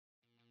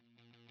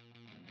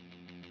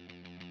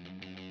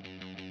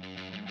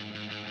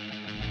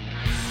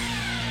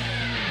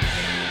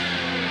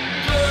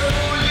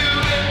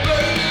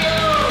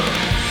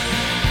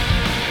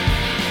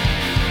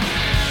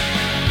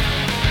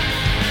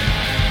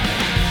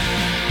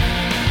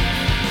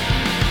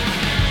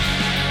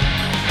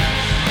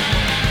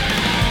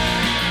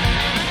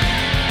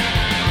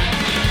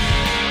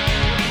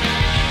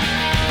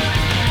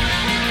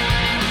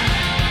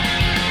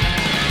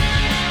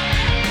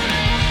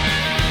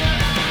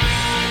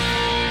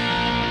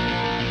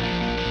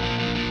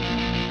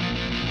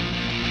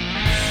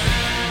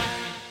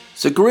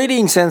So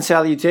greetings and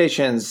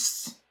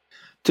salutations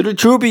to the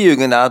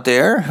Trubejugend out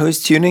there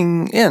who's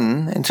tuning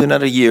in into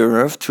another year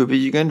of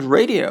Trubejugend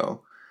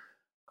Radio.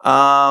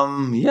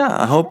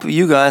 I hope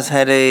you guys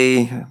had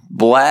a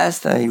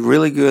blast, a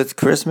really good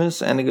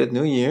Christmas and a good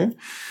New Year.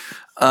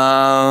 We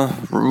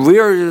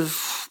are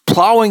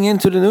plowing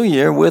into the new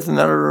year with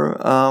another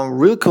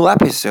real cool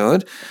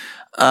episode.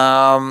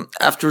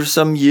 After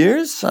some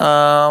years,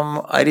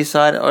 I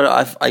decided, or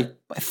I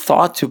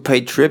thought to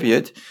pay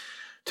tribute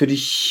to the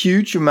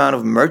huge amount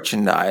of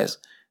merchandise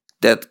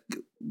that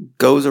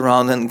goes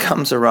around and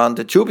comes around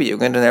the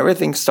Trubejugend, and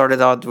everything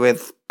started out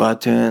with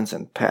buttons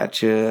and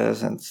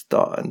patches and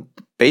stuff, and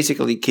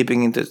basically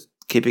keeping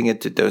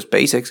it to those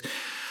basics.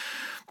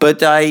 But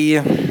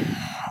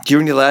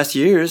during the last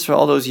years, for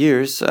all those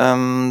years,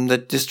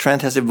 that this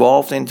trend has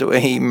evolved into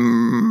a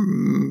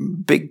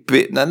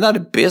not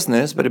a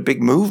business, but a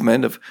big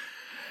movement of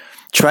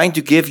trying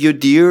to give your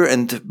dear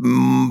and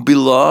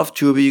beloved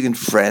Trubejugend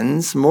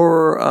friends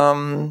more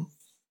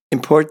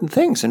important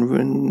things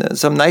and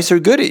some nicer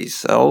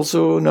goodies,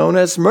 also known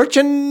as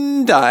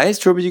merchandise,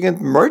 Trubejugend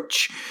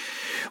merch.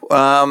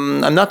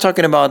 I'm not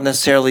talking about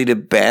necessarily the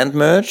band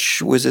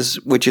merch, which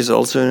is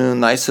also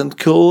nice and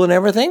cool and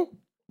everything,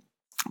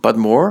 but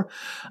more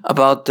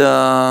about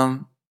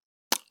the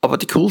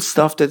cool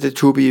stuff that the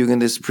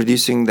Trubejugend is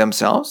producing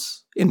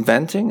themselves,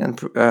 inventing and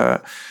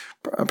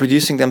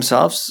producing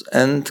themselves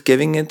and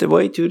giving it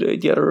away to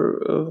the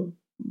other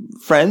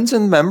friends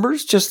and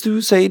members, just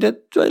to say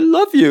that I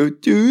love you,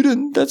 dude,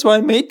 and that's why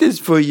I made this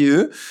for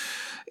you.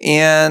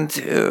 And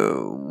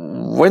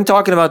when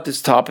talking about this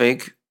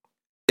topic,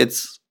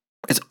 it's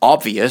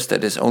obvious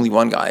that there's only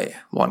one guy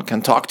one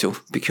can talk to,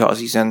 because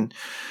he's a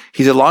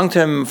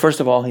long-term. First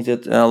of all, he's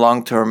a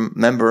long-term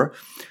member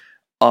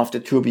of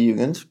the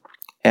Trubejugend.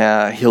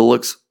 He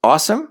looks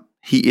awesome.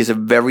 He is a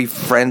very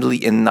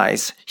friendly and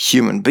nice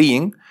human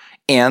being.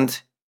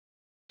 And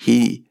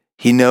he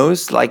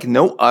knows like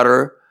no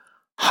other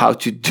how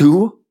to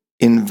do,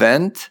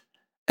 invent,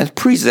 and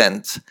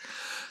present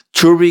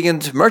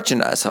Trubejugend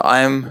merchandise.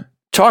 I'm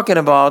talking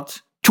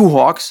about Two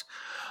Hawks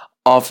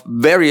of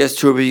various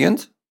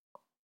Trubejugend.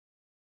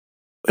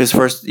 His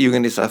first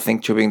Jugend is, I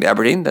think, Trubejugend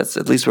Aberdeen. That's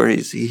at least where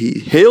he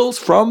hails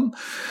from.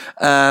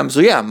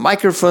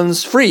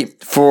 Microphones free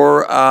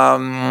for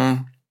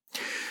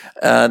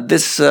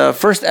this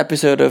first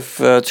episode of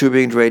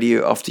Trubejugend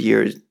Radio of the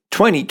year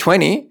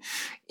 2020,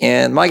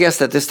 and my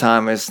guest at this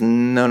time is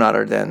none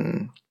other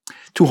than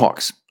Two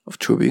Hawks of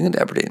Trubejugend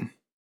Aberdeen.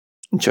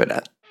 Enjoy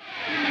that.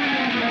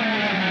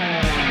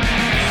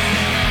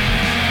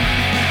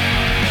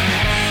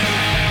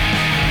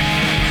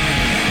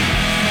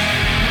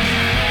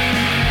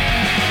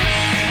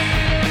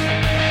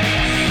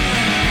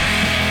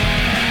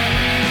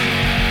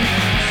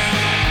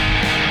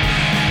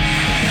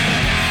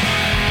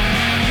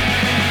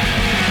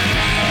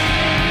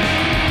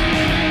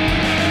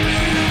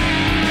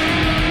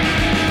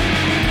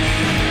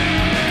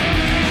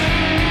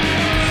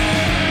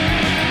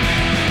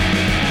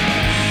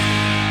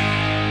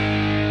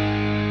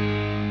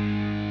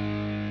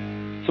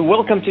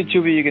 Welcome to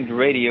Trubejugend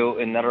Radio,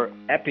 another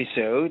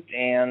episode,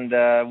 and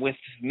with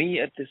me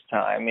at this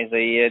time is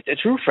a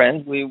true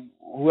friend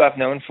who I've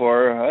known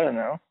for, I don't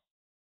know,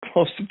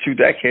 close to 2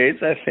 decades,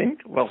 I think.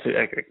 Well,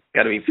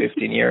 got to be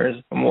 15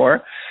 years or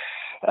more.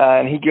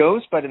 And he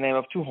goes by the name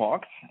of Two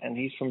Hawks, and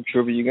he's from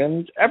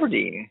Trubejugend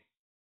Aberdeen.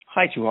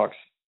 Hi, Two Hawks.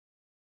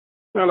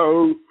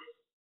 Hello.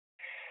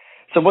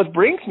 So what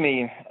brings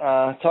me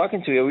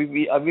talking to you?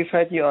 We've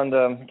had you on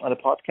the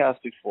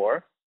podcast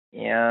before.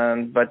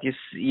 But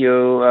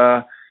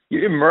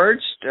you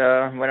emerged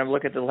when I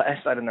look at the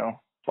last, I don't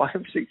know, 5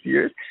 or 6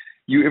 years,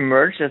 you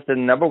emerged as the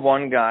number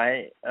one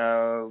guy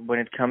when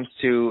it comes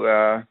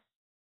to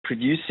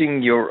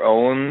producing your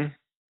own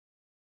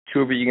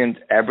Trubejugend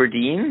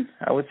Aberdeen,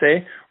 I would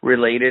say,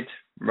 related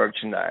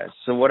merchandise.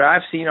 So what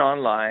I've seen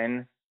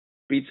online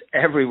beats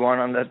everyone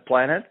on that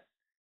planet.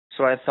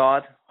 So I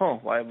thought,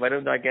 why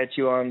don't I get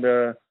you on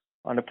the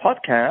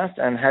podcast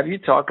and have you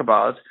talk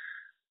about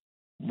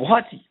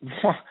what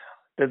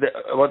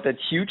that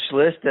huge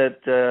list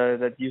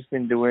that you've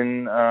been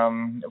doing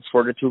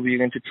for the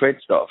Trubejugend to trade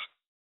stuff.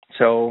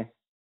 So,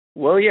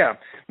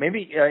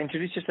 maybe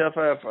introduce yourself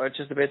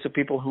just a bit so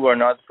people who are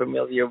not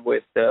familiar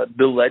with the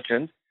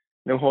legend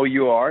know who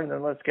you are, and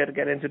then let's get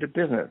into the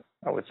business,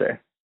 I would say.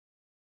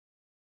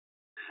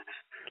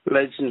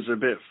 Legend's a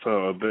bit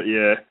far, but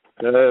yeah.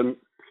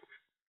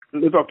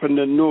 Live up in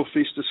the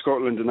northeast of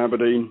Scotland in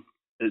Aberdeen.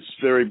 It's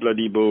very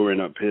bloody boring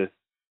up here.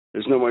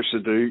 There's not much to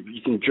do.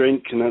 You can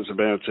drink, and that's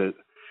about it.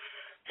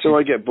 So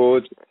I get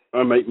bored.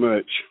 I make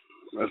merch.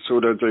 That's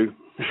what I do.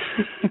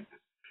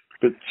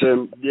 But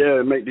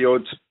make the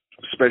odd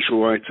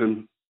special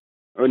item.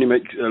 Only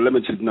make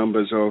limited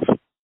numbers of.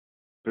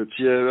 But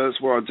yeah,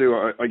 that's what I do.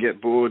 I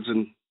get bored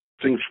and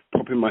things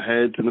pop in my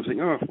head, and I think,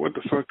 what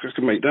the fuck? I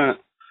can make that.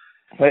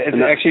 But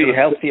it's actually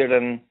healthier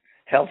than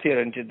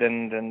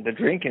the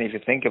drinking, if you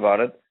think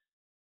about it.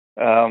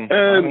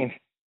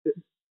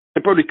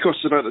 It probably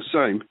costs about the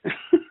same.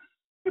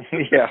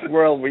 Yeah,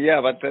 well,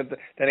 yeah, but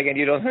then again,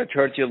 you don't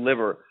hurt your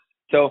liver.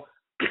 So,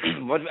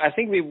 what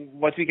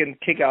we can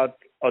kick out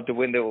the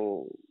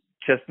window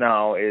just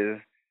now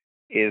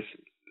is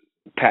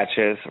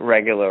patches,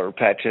 regular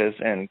patches,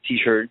 and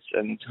T-shirts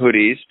and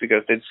hoodies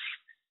because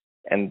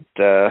and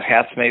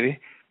hats maybe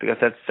because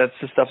that's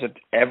the stuff that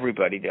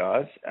everybody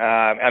does.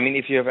 I mean,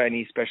 if you have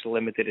any special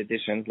limited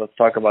editions, let's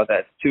talk about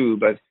that too.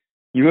 But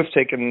you have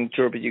taken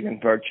Turbid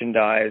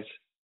merchandise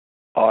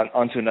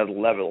onto another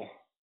level,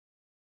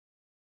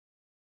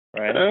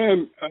 right?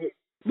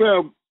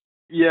 Well,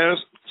 yeah,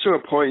 to a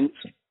point.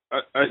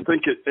 I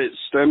think it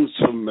stems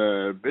from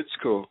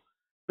Bitscore.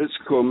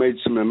 Bitscore made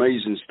some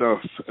amazing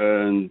stuff,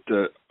 and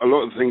a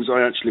lot of things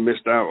I actually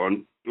missed out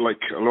on, like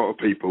a lot of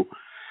people.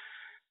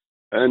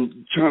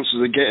 And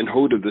chances of getting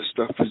hold of this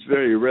stuff is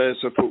very rare,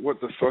 so I thought, what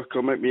the fuck,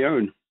 I'll make my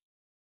own.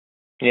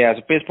 Yeah,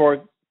 so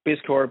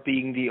Bitscore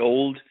being the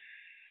old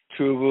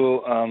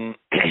True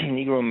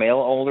Negro mail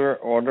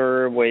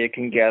order where you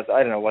can get,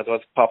 I don't know what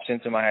pops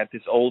into my head,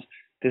 this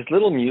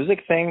little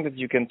music thing that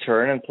you can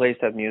turn and plays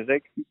that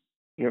music.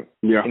 You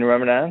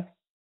remember that?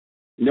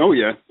 Oh,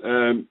 yeah.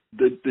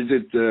 They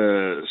did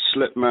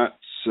slip mats,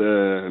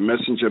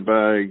 messenger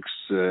bags.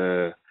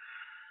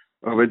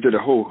 They did a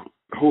whole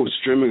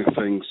streaming of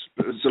things.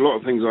 But there's a lot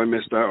of things I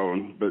missed out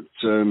on. But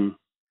and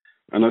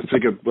I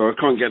figured, well, I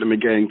can't get them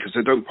again because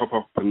they don't pop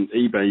up on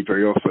eBay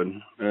very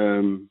often.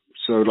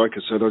 So, like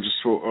I said, I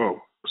just thought,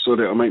 sod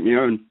it, I'll make my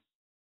own.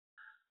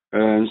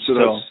 And so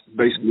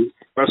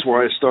that's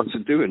why I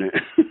started doing it.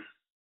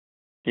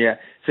 Yeah.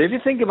 So if you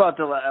think about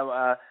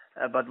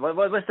but what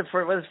was the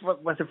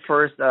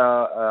first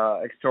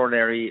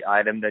extraordinary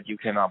item that you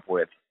came up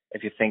with?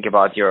 If you think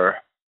about your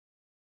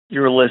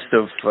list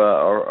of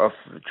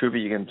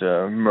Turbojugend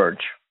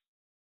merch.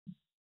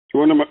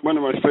 One of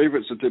my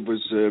favorites I did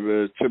was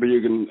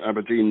Turbojugend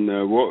Aberdeen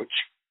watch,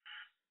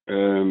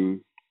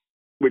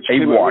 which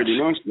came out really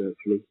nicely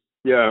actually.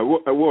 Yeah,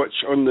 a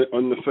watch on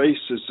the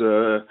face is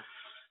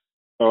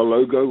our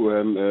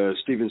logo.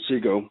 Steven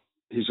Seagal,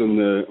 he's on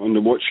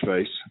the watch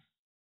face.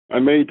 I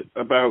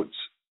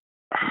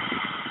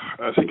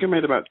think I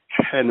made about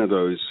 10 of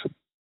those.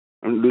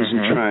 I'm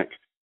losing track.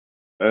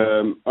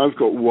 I've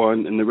got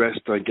one, and the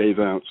rest I gave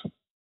out.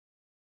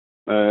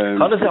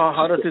 How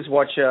does this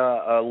watch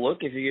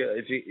look? If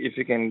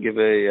you can give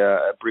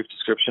a brief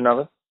description of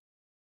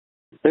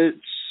it.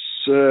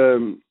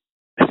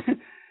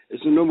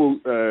 It's a normal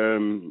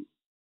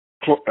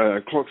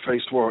clock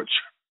faced watch,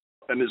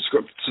 and it's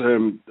got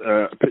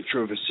a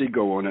picture of a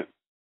seagull on it.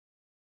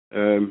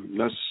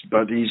 That's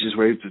about the easiest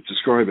way to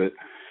describe it.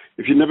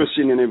 If you've never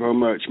seen any of our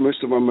merch,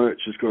 most of our merch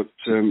has got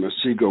a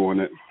seagull on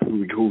it, who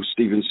we call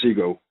Steven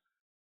Seagal.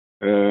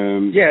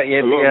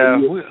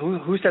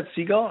 Who's that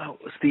Seagal?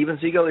 Steven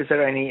Seagal. Is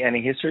there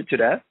any history to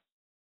that?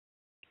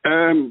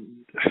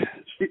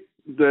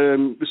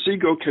 The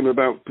seagull came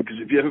about because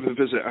if you ever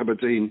visit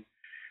Aberdeen,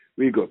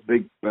 we've got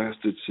big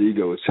bastard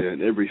seagulls here,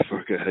 and every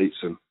fucker hates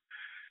them.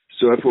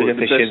 So I thought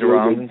they shit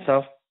around and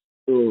stuff.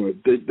 Oh,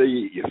 they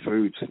eat your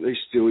food. They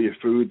steal your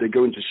food. They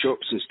go into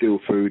shops and steal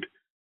food.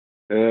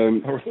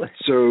 Really?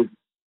 So,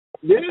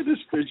 yeah,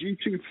 there's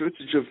YouTube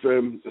footage of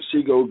a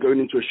seagull going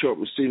into a shop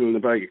and stealing a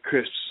bag of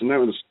crisps, and that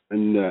was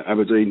in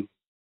Aberdeen.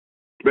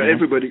 But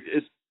everybody,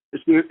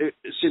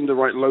 it's in the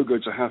right logo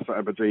to have for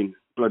Aberdeen,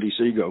 bloody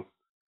seagull.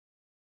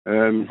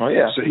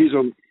 So he's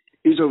on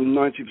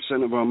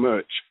 90% of our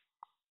merch.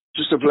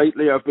 Just of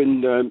lately, I've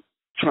been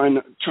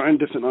trying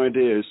different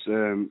ideas,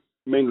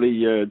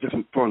 mainly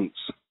different fonts.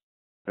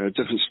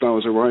 Different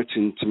styles of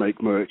writing to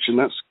make merch, and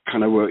that's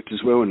kind of worked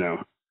as well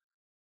now.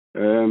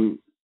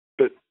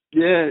 But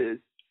yeah,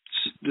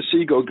 the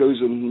seagull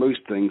goes on most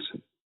things.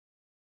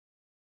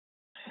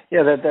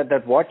 Yeah,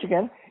 that watch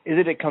again. Is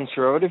it a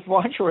conservative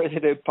watch or is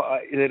it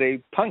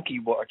a punky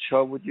watch?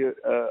 How would you?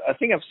 I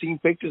think I've seen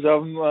pictures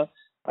of them.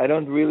 I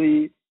can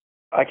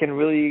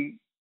really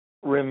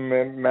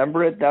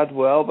remember it that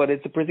well, but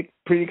it's a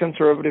pretty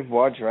conservative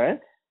watch, right?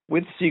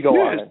 With seagull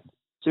on it.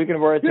 So you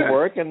can wear it to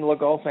work and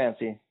look all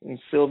fancy and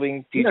still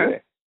being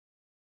DJ.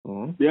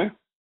 Yeah.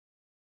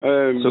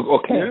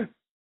 Okay.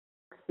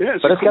 Yeah.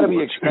 But it's got to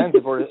be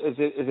expensive, or is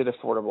it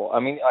affordable?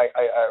 I mean,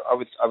 I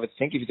would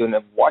think if you don't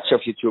have watch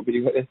of YouTube, but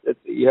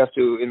you have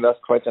to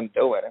invest quite some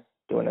dough in it,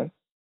 doing it.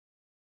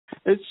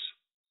 It's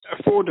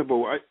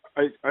affordable.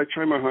 I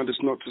try my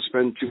hardest not to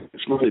spend too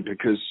much money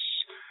because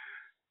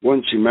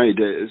once you made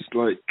it, it's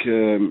like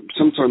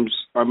sometimes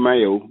I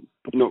mail,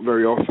 but not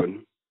very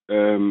often.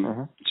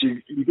 So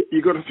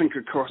you got to think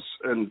of costs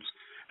and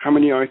how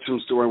many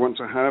items do I want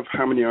to have,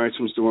 how many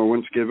items do I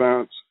want to give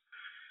out,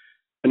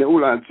 and it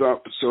all adds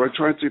up. So I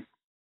try to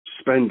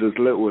spend as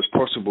little as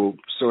possible.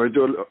 So I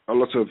do a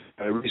lot of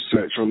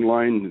research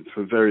online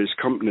for various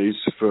companies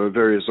for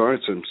various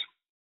items,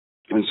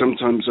 and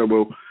sometimes I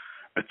will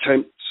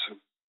attempt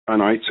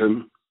an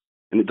item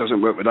and it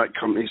doesn't work with that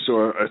company,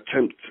 so I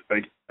attempt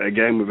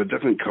again with a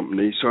different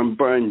company. So I'm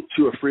buying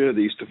 2 or 3 of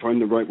these to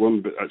find the right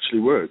one that actually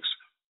works.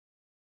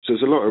 So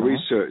there's a lot of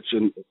research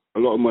and a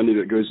lot of money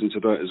that goes into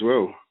that as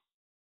well.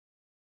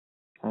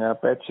 Yeah, I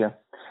bet you.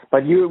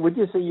 But would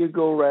you say you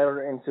go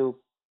rather into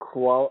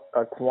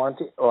quality,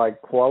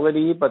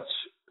 but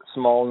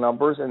small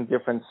numbers and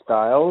different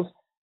styles,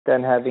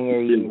 than having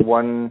a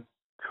one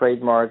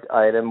trademark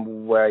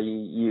item where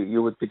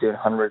you would be doing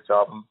hundreds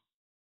of them?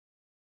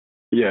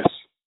 Yes,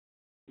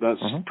 that's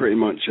pretty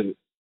much it.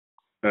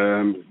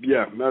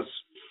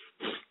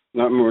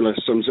 That more or less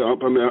sums it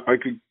up. I mean, I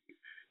could,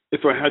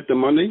 if I had the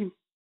money,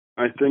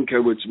 I think I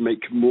would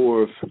make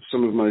more of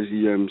some of my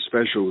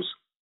specials,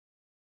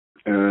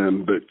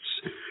 but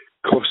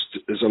cost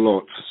is a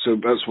lot, so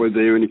that's why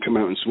they only come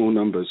out in small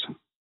numbers.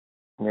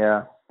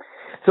 Yeah.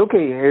 So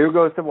okay, here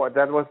goes the watch.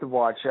 That was the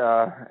watch.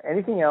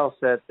 Anything else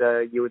that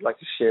you would like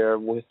to share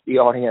with the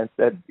audience,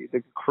 that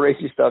the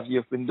crazy stuff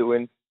you've been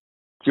doing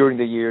during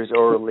the years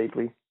or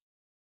lately?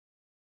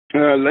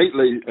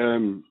 Lately,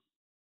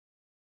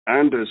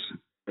 Anders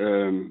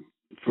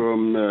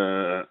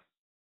from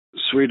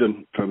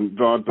Sweden, from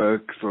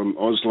Varberg, from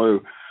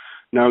Oslo,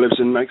 now lives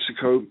in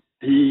Mexico.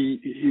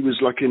 He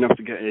was lucky enough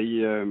to get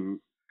a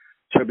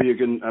Tubby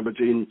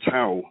Aberdeen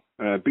towel,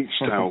 beach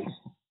towel,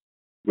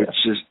 which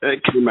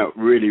it came out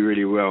really,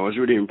 really well. I was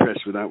really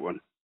impressed with that one.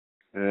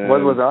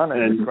 What was on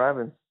it? Describe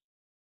it.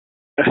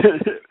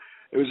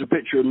 It was a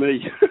picture of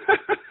me.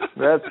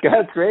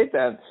 That's great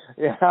then.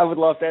 Yeah, I would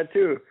love that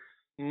too.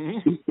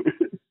 Mm-hmm.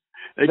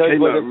 It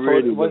came out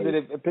really well. Was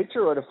it a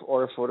picture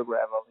or a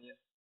photograph of you?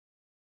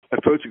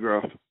 A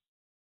photograph.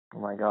 Oh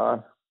my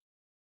God.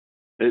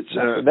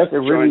 That's a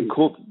really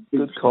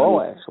good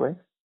call, actually.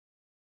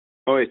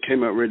 Oh, it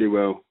came out really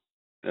well.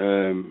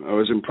 I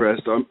was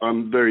impressed.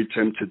 I'm very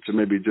tempted to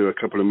maybe do a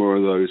couple of more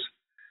of those,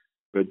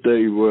 but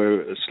they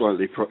were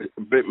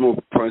a bit more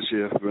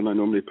pricier than I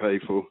normally pay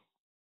for.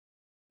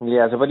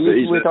 Yeah, so but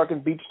we're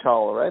talking beach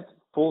towel, right?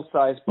 Full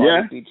size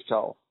body beach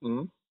towel.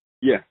 Mm-hmm.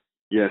 Yeah.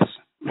 Yes.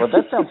 Well,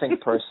 that's something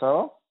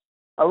personal.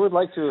 I would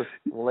like to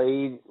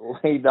lay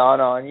down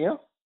on you.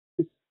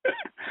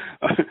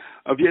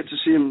 I've yet to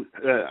see him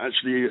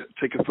actually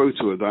take a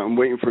photo of that. I'm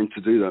waiting for him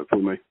to do that for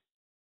me.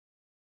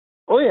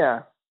 Oh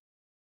yeah,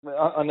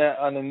 on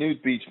a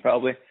nude beach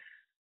probably.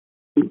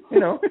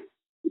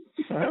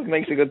 That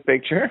makes a good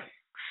picture.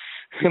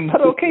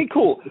 But okay,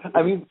 cool.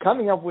 I mean,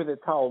 coming up with a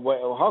towel.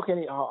 Well, how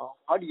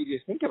do you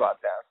just think about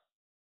that?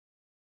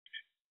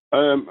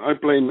 I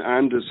blame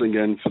Anders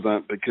again for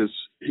that, because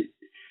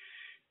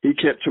he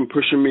kept on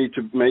pushing me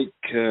to make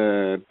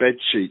bed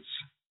sheets.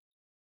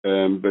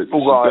 But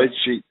bed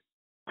sheet.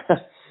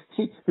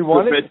 He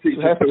wanted to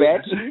have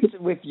bed sheets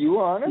with you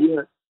on it?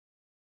 Yeah.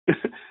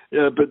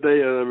 Yeah, but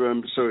they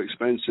are so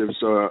expensive,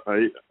 so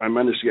I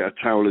managed to get a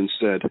towel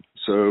instead.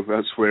 So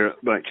that's where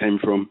that came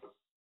from.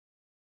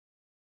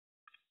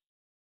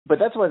 But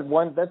that's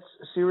one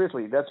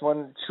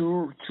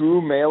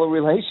true male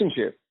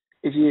relationship.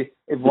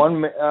 If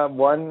one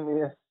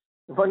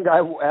guy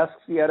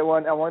asks the other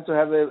one, I want to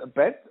have a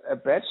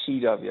bed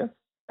sheet of you,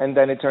 and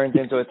then it turns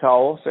into a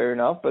towel, fair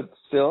enough, but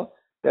still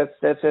that's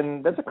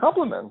a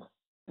compliment.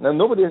 Now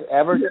nobody has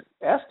ever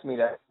asked me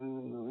that,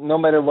 no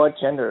matter what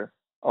gender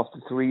of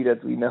the three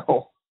that we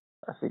know.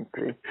 I think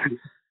three.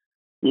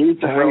 You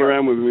need to hang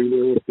around with me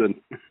more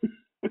often.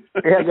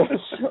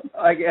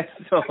 I guess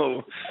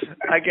so.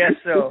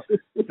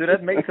 So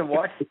that makes a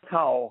watch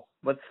towel,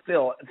 but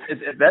still,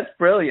 that's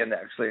brilliant,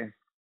 actually.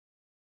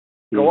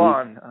 Go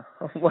on.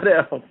 What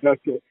else?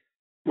 Okay.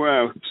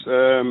 Well,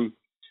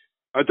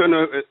 I don't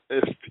know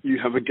if you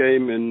have a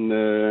game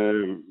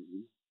in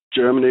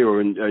Germany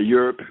or in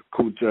Europe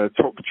called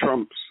Top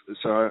Trumps.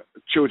 It's a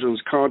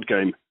children's card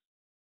game.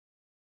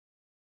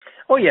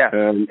 Oh yeah,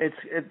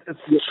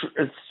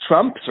 it's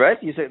Trump's,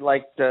 right? You said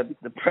like the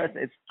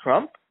president. It's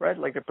Trump, right?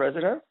 Like the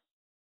president.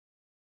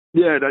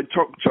 Yeah, that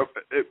top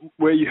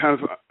where you have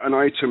an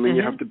item and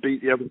you have to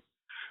beat the other.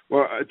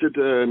 Well, I did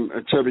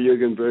a Tubby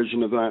Jürgen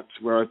version of that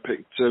where I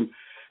picked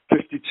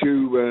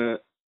 52.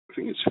 I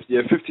think it's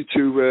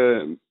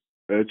 52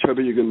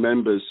 Tubby Jürgen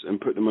members and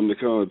put them on the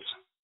cards.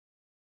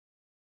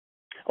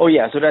 Oh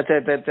yeah, so that's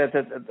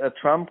a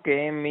Trump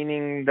game,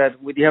 meaning that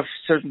you have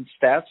certain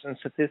stats and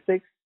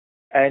statistics.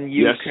 And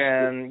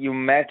you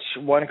match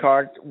one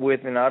card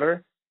with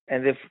another,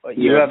 and if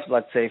you have,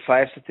 let's say,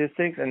 5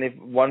 statistics, and if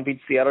one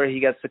beats the other, he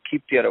gets to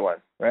keep the other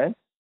one, right?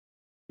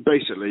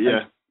 Basically,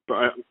 yeah.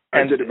 But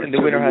I did it with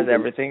the winner has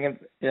everything, and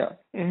yeah.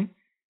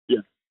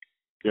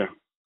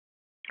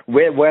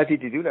 Where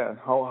did you do that?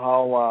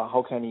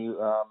 How can you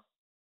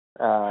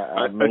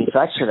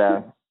manufacture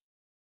that?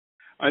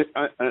 I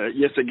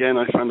yet again,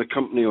 I found a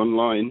company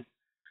online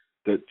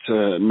that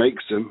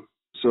makes them.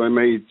 So I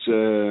made.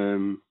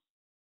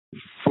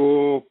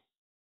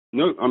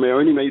 I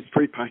only made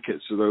 3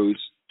 packets of those,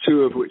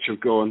 2 of which have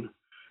gone,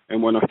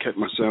 and 1 I've kept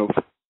myself.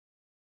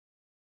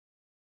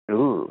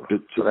 Ooh,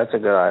 so that's a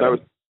good item.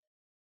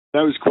 It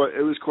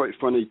was quite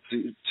funny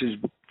to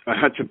I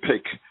had to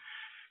pick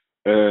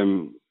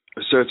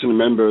a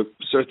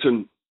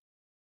certain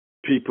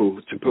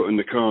people to put in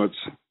the cards.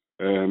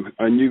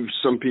 I knew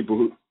some people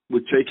who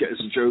would take it as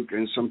a joke,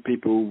 and some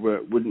people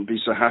wouldn't be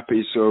so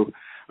happy, so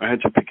I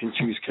had to pick and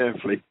choose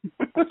carefully.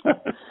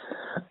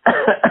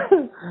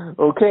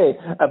 Okay,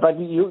 but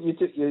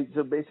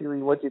so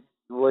basically what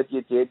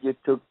you did, you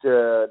took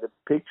the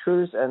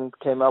pictures and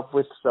came up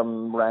with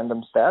some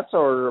random stats,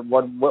 or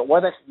what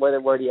were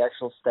the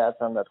actual stats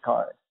on that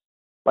card?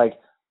 Like,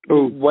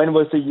 when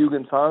was the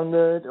Jugend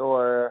founded,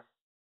 or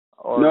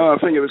no, I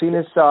think it was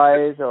penis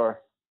size, or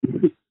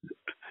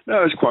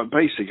no, it's quite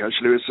basic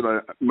actually. It's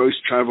like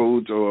most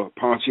travelled or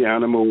party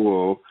animal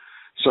or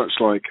such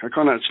like. I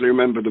can't actually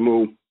remember them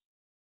all,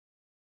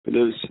 but it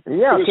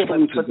was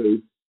fun to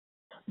do.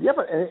 Yeah,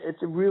 but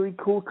it's a really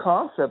cool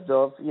concept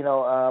of,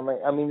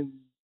 I mean,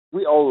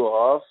 we all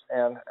love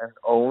and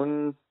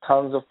own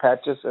tons of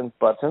patches and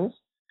buttons,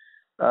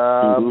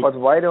 but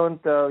why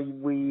don't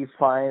we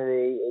find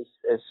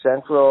a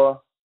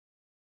central,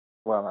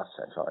 well, not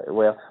central,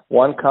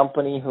 one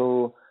company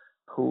where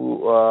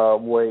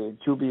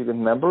Tübingen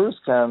members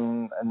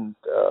can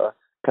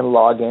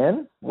log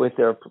in with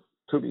their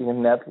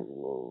Tübingen Net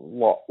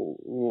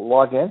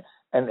log in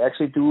and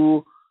actually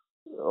do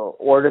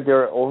order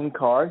their own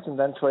cards and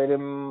then trade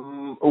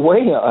them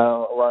away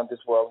around this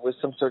world with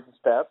some certain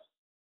stats.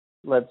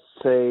 Let's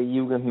say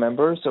Jugend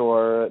members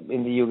or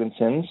in the Jugend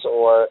Sins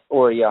or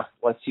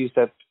let's use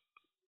that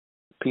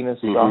penis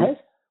size.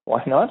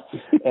 Why not?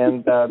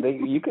 And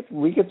everybody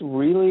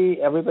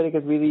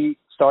could really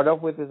start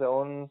off with his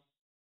own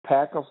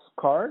pack of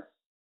cards,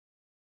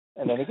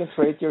 and then he can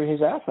trade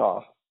his ass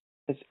off.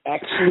 It's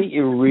actually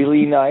a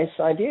really nice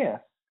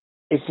idea.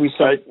 If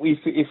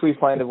we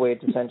find a way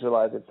to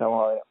centralize it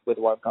somehow with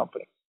one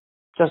company.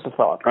 Just a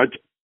thought.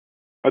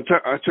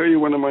 I'll tell you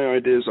one of my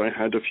ideas I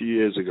had a few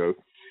years ago.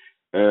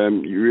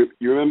 You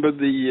remember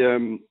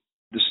the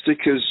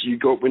stickers you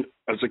got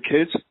as a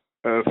kid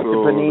for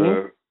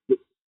Panini?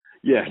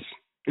 Yes.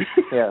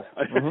 Yes.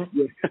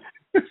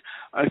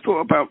 I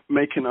thought about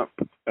making a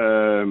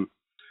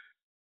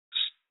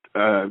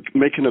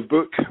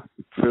book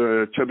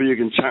for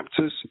Turbojugend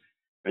chapters.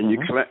 And you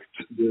collect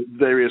the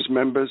various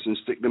members and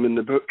stick them in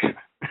the book.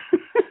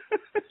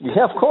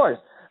 Yeah, of course.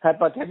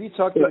 But have you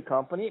talked to the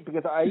company?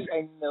 Because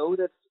I know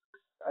that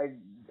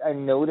I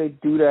know they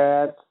do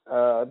that.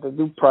 They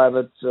do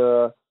private,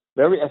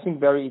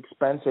 very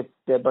expensive.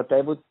 But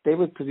they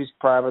would produce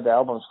private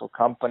albums for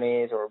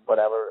companies or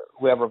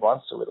whoever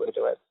wants to really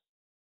do it.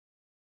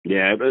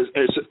 Yeah, but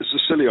it's a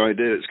silly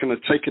idea. It's kind of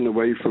taken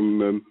away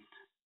from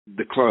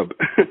the club.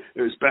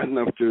 It was bad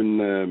enough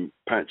doing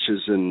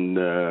patches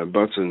and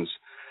buttons.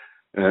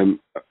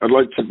 I'd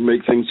like to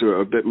make things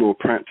a bit more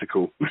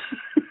practical.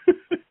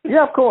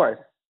 Yeah, of course.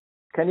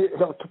 Can you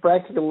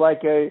practical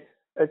like a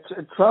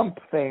Trump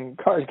thing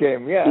card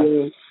game? Yeah.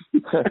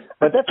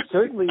 But that's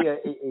certainly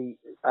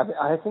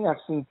I think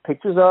I've seen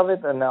pictures of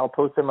it, and I'll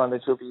post them on the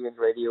Turbojugend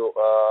Radio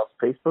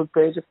Facebook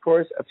page, of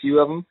course, a few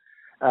of them.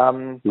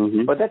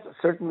 But that's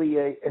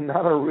certainly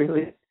another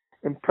really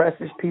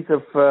impressive piece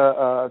of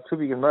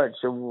Turbojugend merch.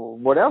 So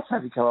what else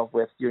have you come up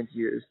with during the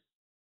years?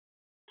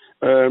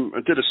 I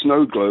did a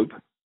snow globe.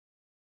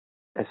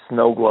 A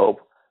snow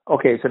globe.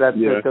 Okay, so that's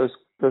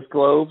those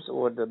globes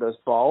or those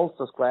balls,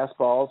 those glass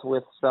balls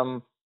with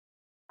some.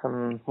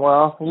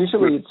 Well,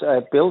 usually it's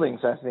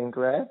buildings, I think,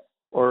 right?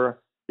 Or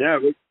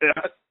it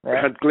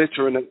had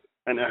glitter in it,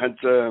 and it had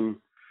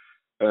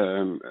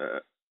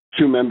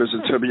two members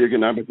of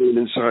Turbojugend Aberdeen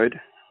inside.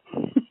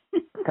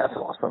 That's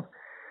awesome.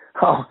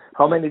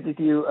 How many did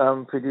you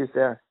produce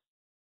there?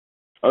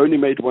 I only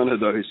made one of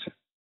those.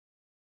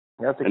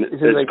 Is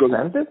it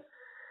expensive?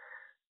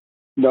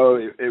 No,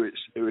 it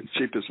was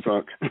cheap as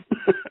fuck.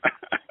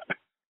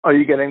 Are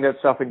you getting that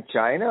stuff in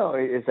China, or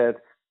is that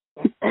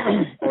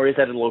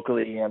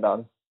locally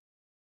done?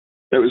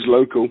 It was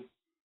local.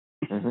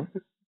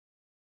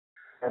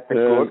 That's a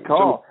good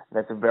call.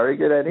 That's a very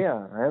good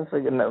idea.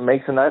 It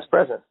makes a nice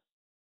present.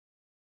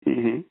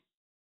 Hip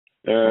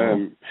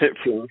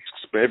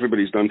flasks, but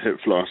everybody's done hip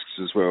flasks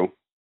as well.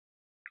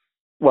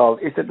 Well,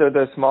 is it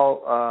the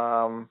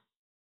small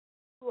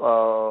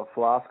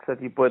flasks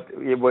that you put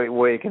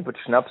where you can put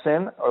schnapps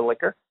in or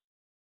liquor?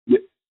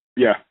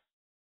 Yeah.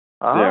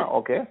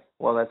 Okay.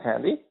 Well, that's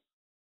handy.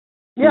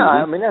 Yeah,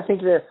 I mean, I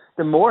think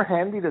the more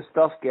handy the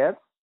stuff gets,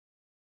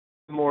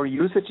 the more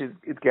usage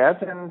it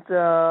gets, and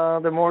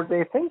the more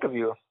they think of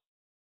you.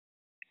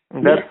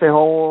 And that's the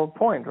whole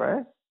point,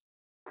 right?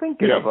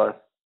 Thinking of us,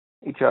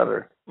 each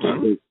other.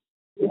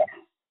 Yeah,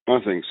 I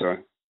think so.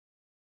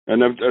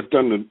 And I've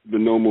done the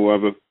normal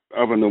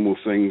other normal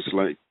things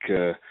like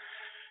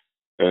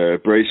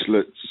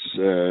bracelets,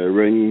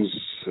 rings,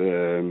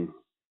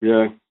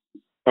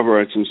 other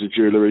items of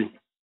jewellery.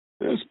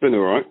 It's been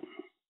all right.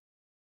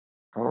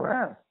 All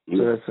right. So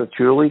that's a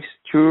jewelry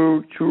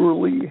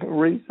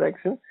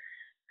section.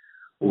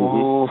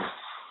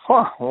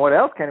 What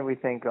else can we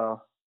think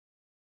of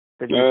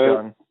that you've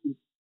done?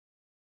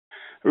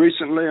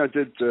 Recently, I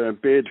did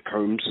beard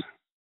combs,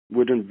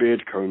 wooden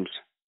beard combs.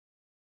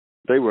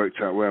 They worked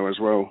out well as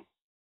well.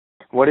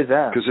 What is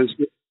that? Because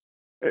it's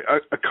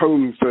a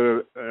comb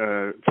for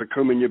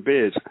combing your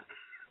beard.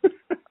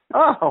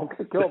 Oh,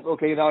 okay, cool.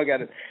 Okay, now I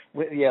got it.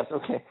 Yes,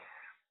 okay.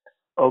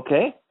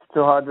 Okay.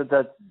 So how does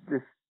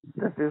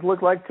this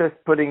look like? Just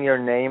putting your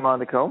name on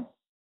the comb?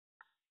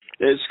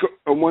 It's got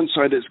on one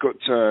side it's got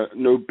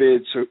no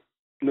beard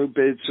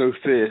so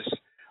fierce.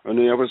 On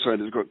the other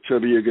side it's got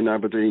Turbo Jürgen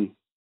Aberdeen.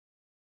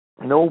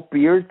 No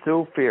beard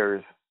so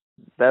fierce.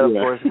 That of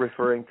course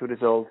referring to this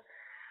old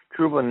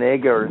Turbo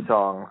Neger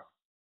song.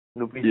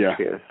 No beard so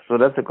fierce. So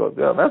that's a good.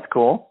 Yeah, that's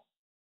cool.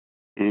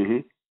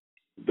 Mhm.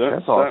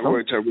 That's awesome. That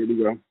worked out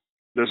really well.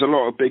 There's a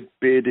lot of big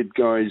bearded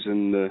guys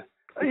in the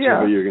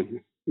Turbo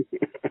Jürgen.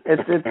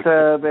 it's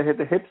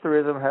the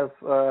hipsterism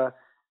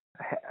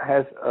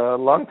has a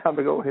long time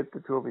ago hit the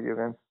Turbo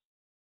Jürgen.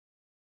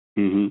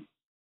 Mhm.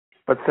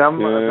 But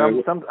some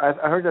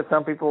I heard that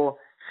some people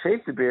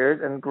shave the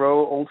beard and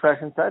grow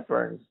old-fashioned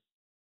sideburns,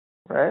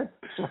 right?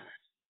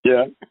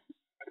 Yeah.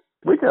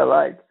 Which I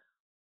like.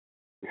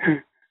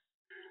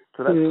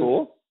 So that's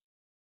cool.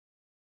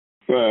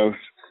 Well.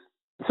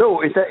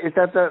 So is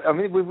that the? I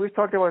mean, we've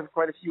talked about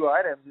quite a few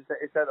items.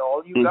 Is that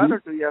all you got, or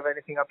do you have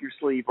anything up your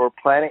sleeve, or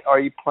planning? Are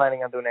you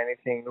planning on doing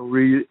anything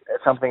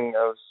something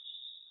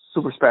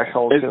super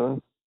special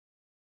soon?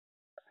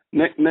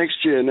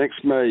 Next year,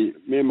 next May,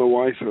 me and my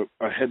wife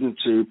are heading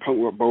to Punk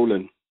Rock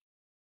Bowling.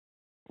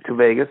 To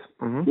Vegas?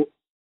 Mm-hmm.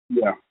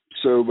 Yeah.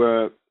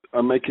 So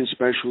I'm making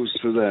specials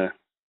for there.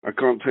 I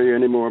can't tell you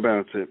any more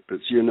about it, but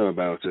you know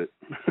about it.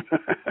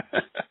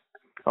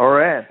 All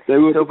right.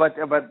 So, but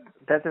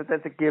that's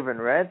a given,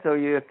 right? So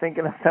you're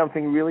thinking of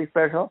something really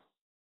special,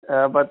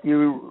 but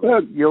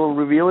you'll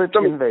reveal it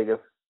in Vegas.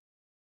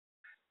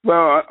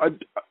 Well,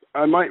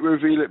 I might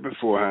reveal it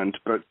beforehand,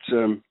 but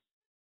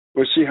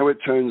we'll see how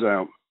it turns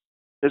out.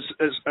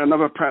 It's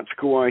another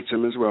practical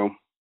item as well.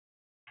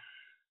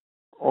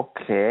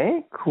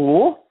 Okay,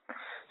 cool.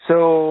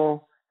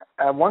 So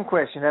one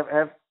question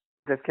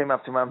that came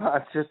up to my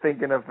mind, just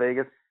thinking of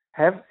Vegas.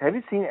 Have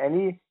you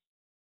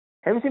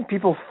seen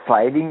people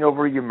fighting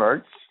over your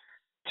merch?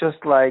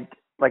 Just like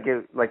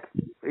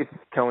if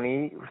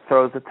Tony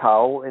throws a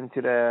towel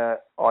into the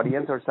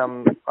audience, or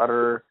some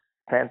other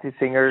fancy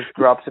singer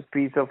drops a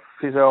piece of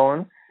his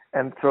own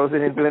and throws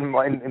it into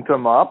a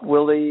mob,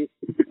 will they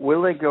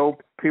go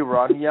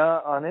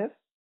piranha on it?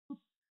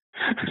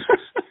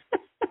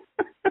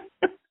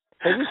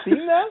 Have you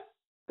seen that?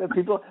 That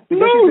people,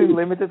 because it's in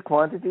limited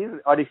quantities,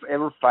 are they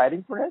ever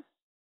fighting for it?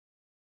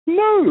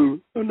 No,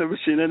 I've never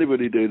seen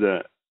anybody do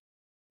that.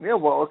 Yeah,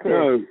 well, okay.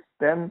 No.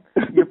 Then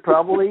you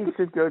probably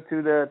should go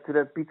to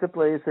the pizza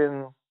place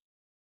in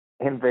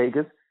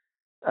Vegas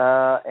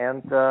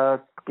and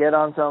get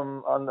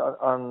onto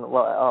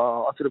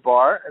the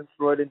bar and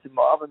throw it into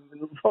mob, and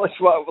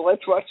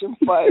let's watch them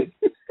fight.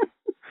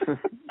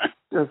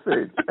 Just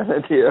an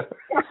idea.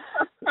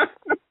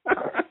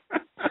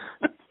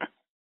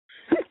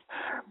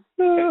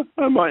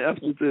 I might have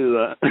to do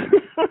that.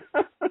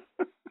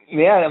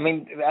 Yeah, I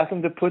mean, ask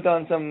them to put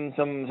on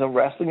some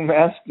wrestling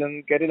mask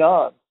and get it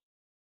on.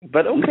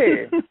 But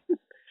okay.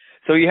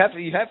 So you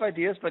have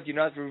ideas, but you're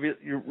not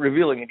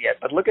revealing it yet.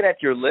 But looking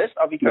at your list,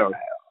 I'll be curious.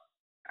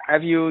 No.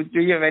 Do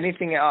you have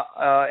anything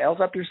else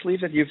up your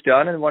sleeve that you've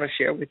done and want to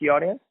share with the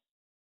audience?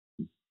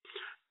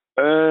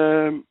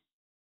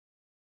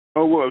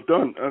 What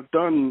I've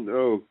done.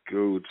 Oh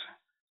God,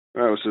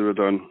 what else have I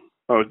done?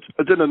 Oh,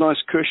 I did a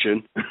nice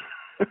cushion.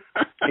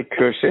 A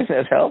cushion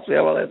that helps.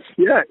 Yeah, well, that's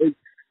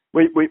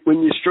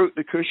when you stroke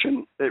the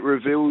cushion, it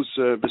reveals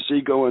the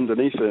seagull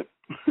underneath it.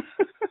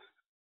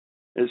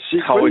 It's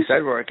sequins. How is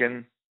that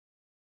working?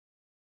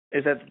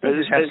 Does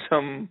it have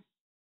some?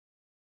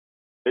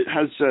 It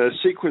has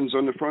sequins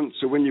on the front,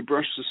 so when you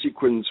brush the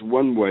sequins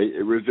one way,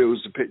 it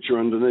reveals the picture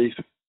underneath.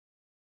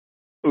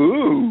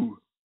 Ooh,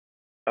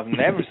 I've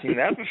never seen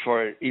that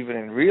before, even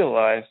in real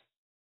life.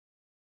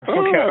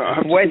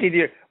 Okay. When did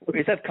you?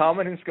 Is that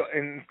common in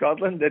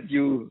Scotland that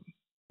you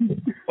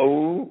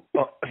own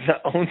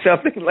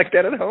something like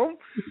that at home?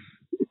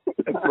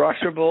 A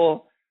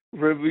brushable,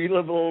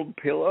 revealable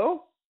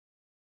pillow?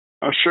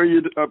 I'll show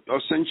you.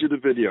 I'll send you the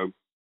video.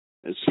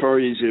 It's far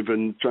easier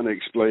than trying to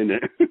explain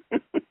it.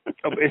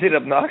 Is it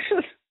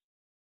obnoxious?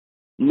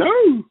 No.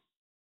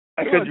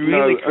 I could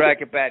really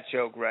crack a bad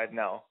joke right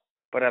now,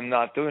 but I'm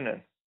not doing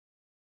it.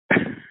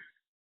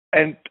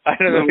 And I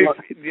don't know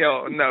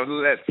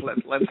if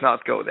let's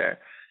not go there.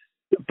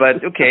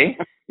 But okay.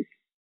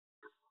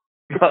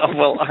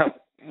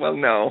 well,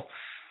 no.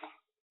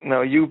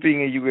 You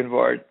being a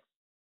Jugendwart,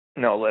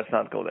 no, let's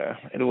not go there.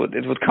 It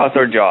would cost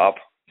our job,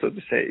 so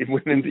to say,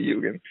 within the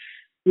Jugend.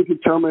 You can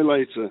tell me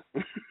later.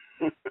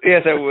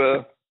 Yes, I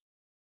will.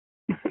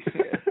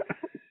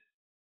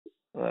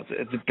 Well,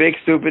 it's a big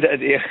stupid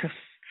idea.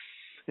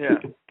 Yeah.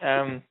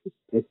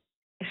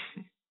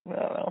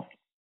 Well.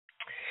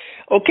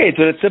 Okay,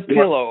 so it's a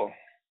pillow.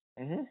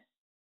 Mm-hmm.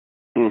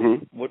 Mm-hmm.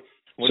 What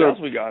else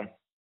we got?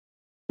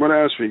 What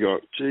else we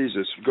got?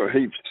 Jesus, we've got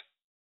heaps.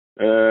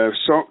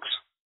 Socks.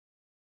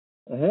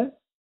 Mm-hmm.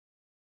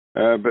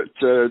 But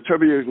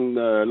Turbo Jürgen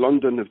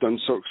London have done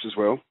socks as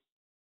well.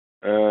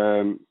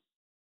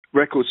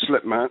 Record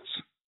slip mats.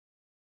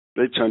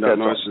 They turned out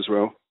nice as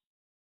well.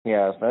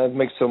 Yeah, that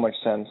makes so much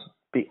sense.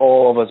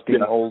 All of us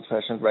being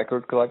old-fashioned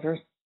record collectors.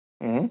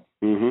 Mm-hmm.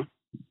 Mm-hmm.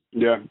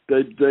 Yeah,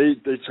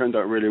 they turned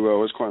out really well. I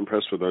was quite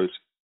impressed with those.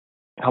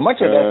 How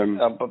much are those?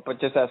 But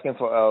just asking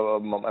for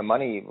a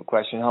money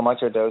question. How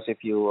much are those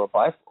if you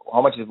buy?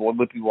 How much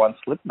would be one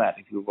slip mat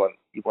if you want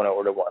to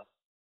order one?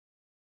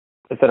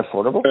 Is that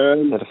affordable?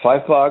 Is it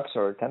 $5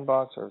 or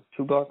 $10 or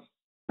 $2?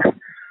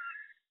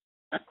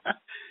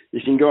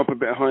 You can go up a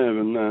bit higher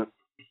than that.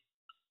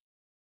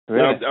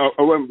 Really? No,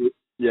 I won't.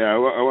 Yeah, I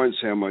won't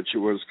say how much it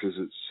was because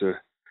it's.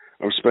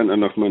 I've spent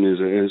enough money as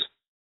it is.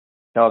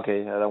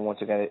 Okay, I don't want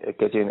to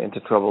get you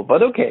into trouble,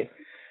 but okay.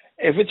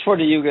 If it's for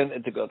the Jugend,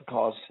 it's a good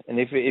cause. And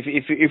if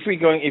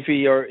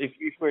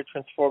we're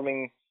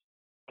transforming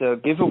the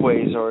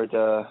giveaways or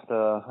the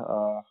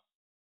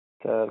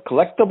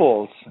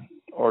collectibles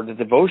or the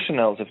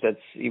devotionals, if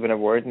that's even a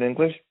word in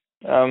English,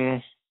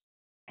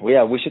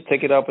 we should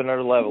take it up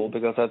another level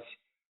because that's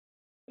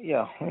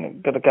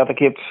gotta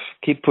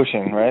keep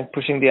pushing, right?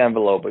 Pushing the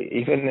envelope,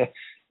 even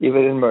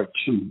in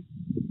merch.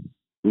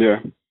 Yeah.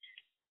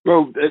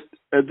 Well,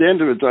 at the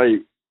end of the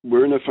day,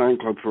 we're in a fan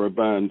club for a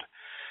band.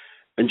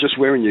 And just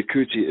wearing your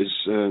Kuti is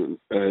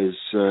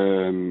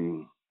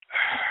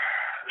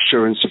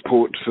showing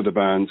support for the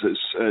band.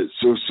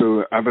 It's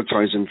also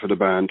advertising for the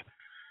band.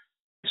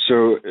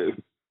 So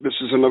this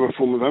is another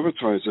form of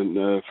advertising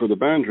for the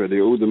band, really.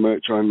 All the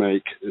merch I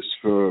make is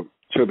for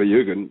Turbo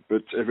Jugend,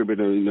 but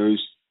everybody who knows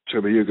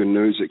Turbo Jugend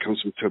knows it comes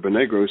from Turbo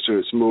Negro, so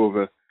it's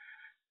more of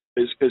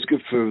it's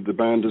good for the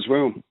band as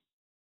well.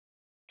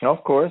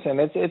 Of course, and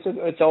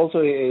it's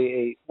also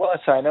a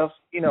sign of,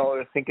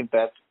 thinking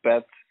bad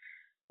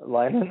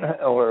linen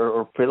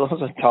or pillows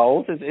or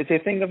towels. It's a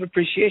thing of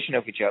appreciation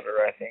of each other.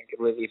 I think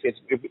really,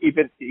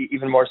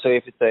 even more so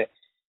if it's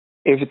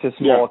a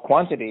small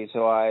quantity.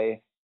 So I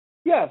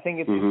think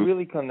it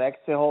really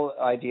connects the whole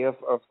idea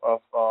of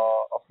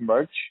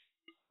merch,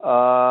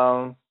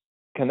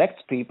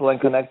 connects people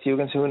and connects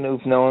Jugens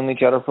who've known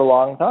each other for a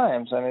long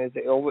time. So I mean,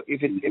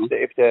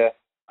 if the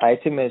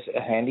item is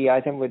a handy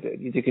item that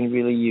you can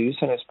really use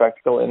and it's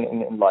practical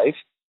in life,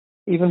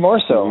 even more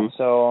so.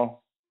 So.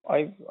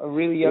 I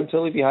really am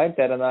totally behind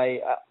that, and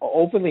I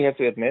openly have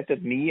to admit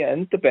that me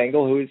and the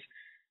Bengal, who is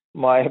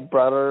my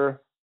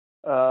brother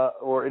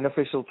or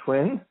unofficial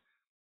twin,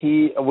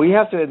 we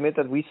have to admit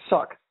that we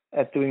suck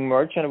at doing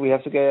merch, and we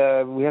have to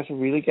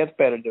really get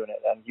better doing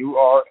it. And you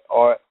are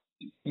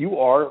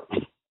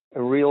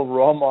a real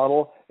role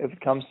model if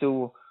it comes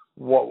to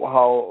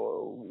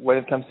when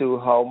it comes to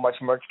how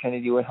much merch can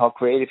you do and how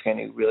creative can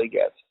you really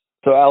get.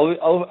 So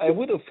I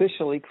would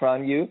officially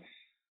crown you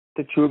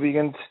the True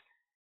Jugend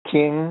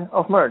King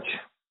of merch.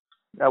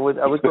 I would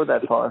go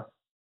that far.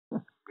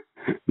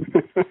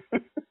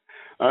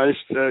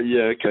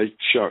 Okay,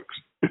 shucks.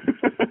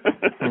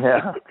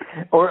 Yeah.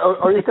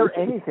 Or is there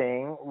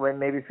anything, when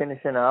maybe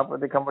finishing up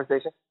with the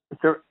conversation, is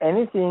there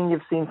anything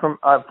you've seen from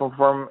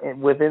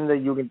within the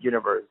Jugend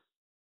universe?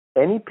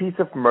 Any piece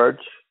of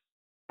merch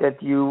that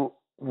you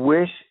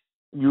wish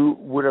you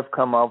would have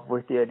come up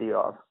with the idea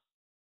of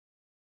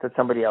that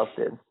somebody else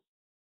did?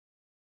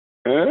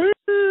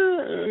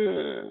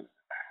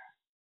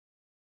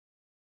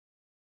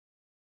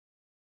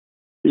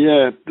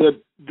 Yeah,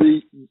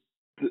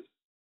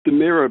 the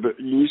mirror that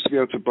you used to be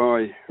able to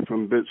buy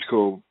from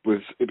Bitcoin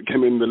it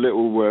came in the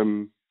little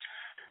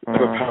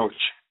pouch.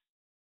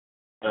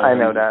 I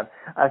know that.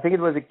 I think it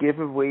was a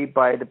giveaway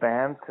by the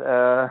band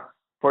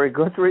for a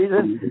good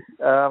reason.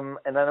 And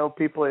I know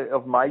people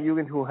of my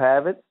Jugend who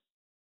have it,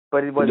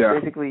 but it was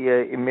basically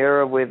a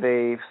mirror with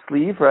a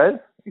sleeve, right?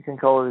 You can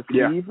call it a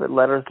sleeve, a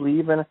leather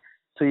sleeve, and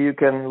so you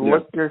can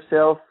look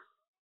yourself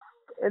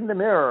in the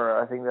mirror.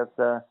 I think that's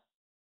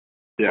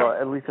well,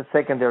 at least a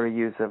secondary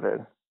use of it.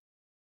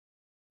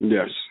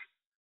 Yes.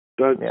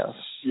 I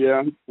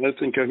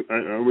think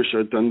I wish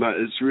I'd done that.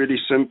 It's really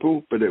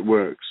simple, but it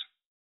works.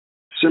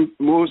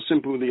 More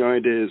simple the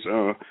ideas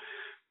are,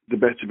 the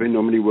better they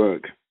normally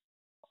work.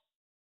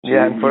 So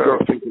and for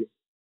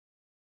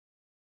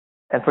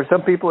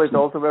some people, it's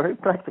also very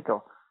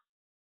practical.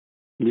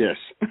 Yes.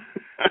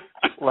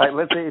 Like,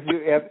 let's say if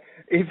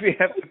you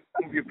have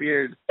your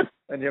beard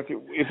and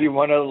if you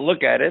want to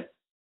look at it,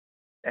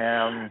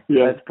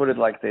 let's put it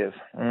like this.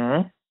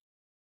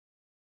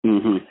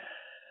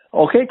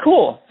 Okay,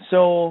 cool.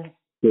 So,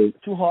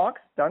 to Hawk,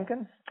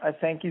 Duncan, I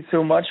thank you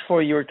so much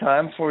for your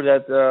time, for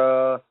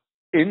that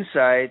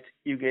insight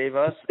you gave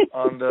us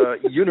on the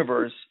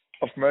universe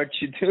of merch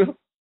you do.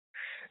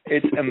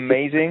 It's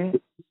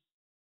amazing,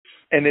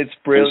 and it's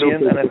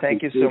brilliant, and I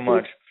thank you so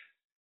much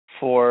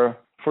for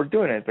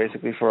doing it,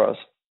 basically, for us.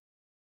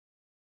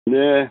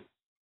 Yeah,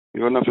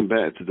 you got nothing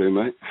better to do,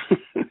 mate.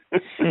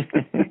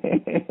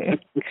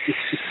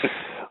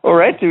 All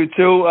right, dude.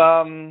 So,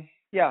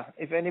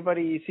 if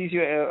anybody sees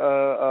you,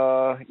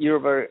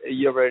 you're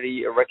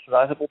already a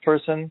recognizable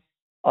person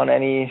on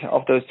any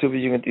of those Turbo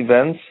Jugend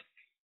events.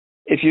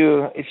 If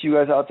you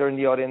guys out there in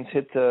the audience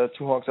hit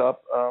Two Hawks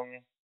up,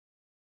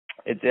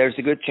 there's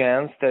a good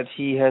chance that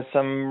he has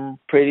some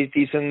pretty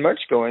decent merch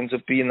going. So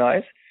be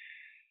nice.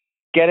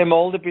 Get him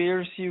all the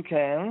beers you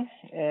can,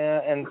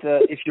 and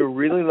if you're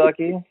really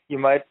lucky, you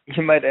might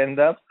end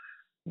up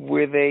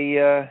with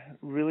a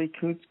really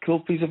cool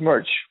piece of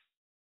merch.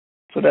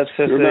 So that's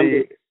just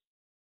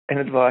and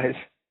advice.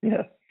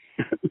 Yeah.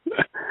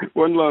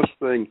 One last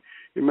thing.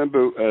 You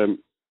remember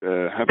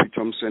Happy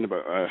Tom saying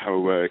about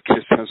how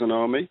Kiss has an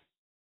army?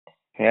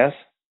 Yes.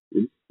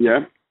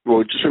 Yeah.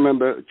 Well, just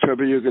remember,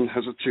 Toby Jürgen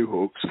has a Two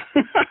Hawks.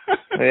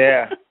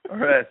 Yeah. All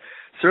right.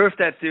 Surf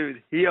that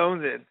dude. He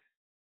owns it.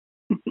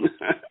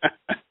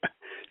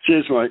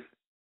 Cheers, mate.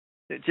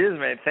 Cheers,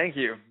 mate. Thank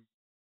you.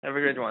 Have a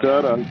great one.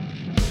 Ta-da.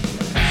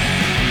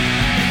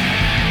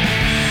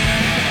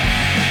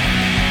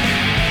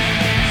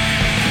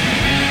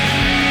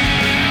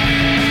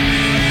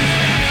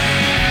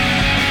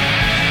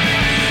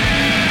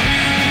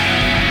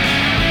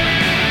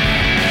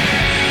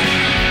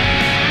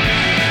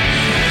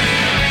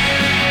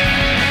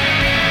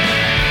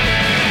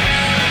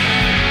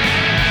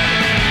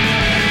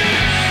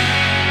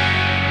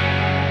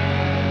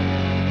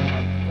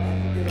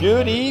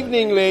 Good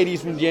evening,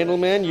 ladies and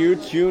gentlemen. You're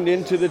tuned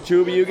into the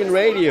Toby Jürgen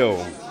Radio.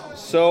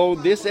 So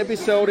this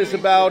episode is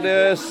about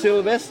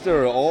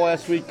Sylvester, or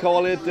as we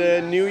call it,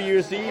 New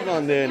Year's Eve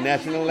on the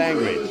national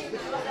language.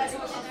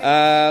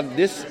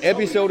 This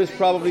episode is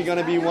probably going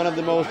to be one of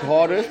the most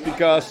hardest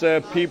because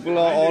people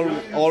are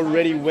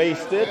already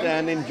wasted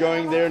and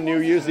enjoying their New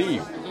Year's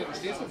Eve.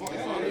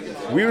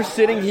 We're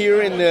sitting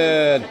here in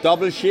the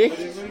double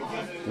shift,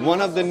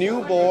 one of the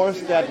new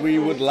bars that we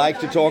would like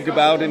to talk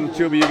about in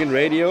Toby Jürgen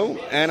Radio,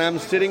 and I'm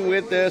sitting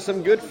with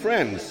some good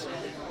friends.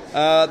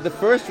 The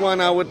first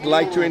one I would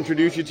like to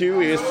introduce you to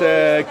is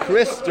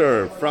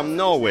Christer from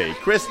Norway.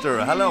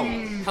 Christer, hello.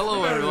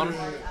 Hello everyone.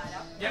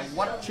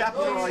 What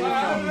chapter are you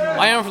from?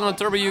 I am from the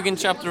Toby Jürgen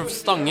chapter of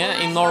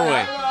Stange in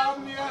Norway.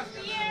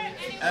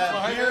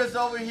 Here is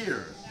over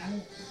here.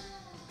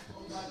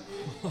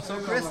 So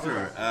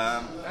Christer,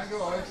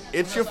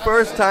 it's your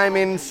first time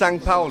in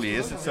St. Pauli,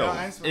 is it so?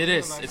 It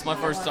is. It's my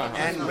first time.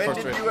 And when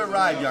did you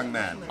arrive, young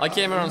man? I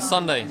came here on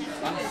Sunday.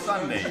 On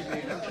Sunday.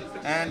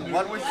 And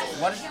what was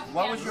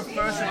your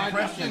first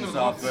impressions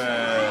of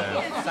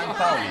St.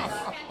 Pauli?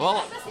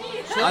 Well,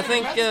 I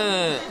think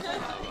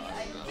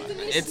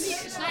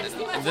it's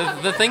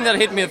the thing that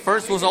hit me at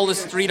first was all the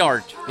street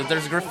art. That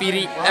there's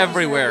graffiti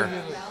everywhere.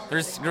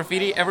 There's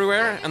graffiti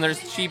everywhere, and there's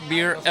cheap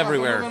beer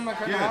everywhere.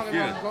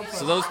 Good.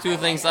 So those two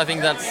things, I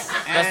think that's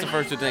the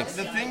first two things.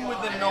 The thing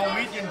with the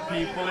Norwegian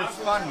people, it's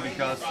fun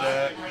because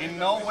in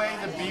Norway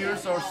the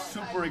beers are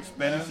super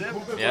expensive.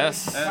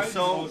 Yes.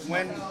 So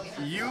when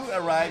you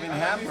arrive in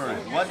Hamburg,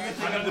 what do you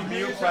think of the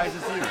beer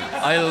prices here?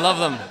 I love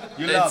them.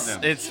 You love them?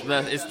 It's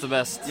the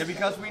best. Yeah,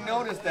 because we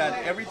noticed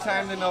that every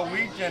time the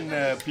Norwegian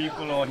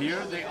people are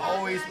here, they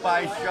always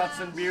buy shots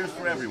and beers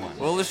for everyone.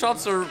 Well, the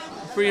shots are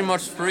pretty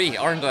much free,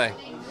 aren't they?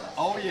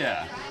 Oh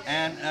yeah,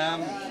 and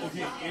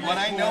what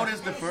I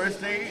noticed the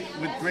first day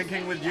with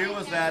drinking with you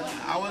was that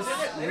I was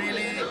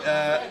really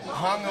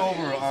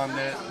hungover on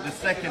the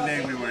second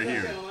day we were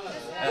here.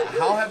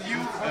 How have you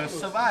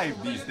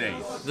survived these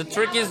days? The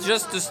trick is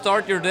just to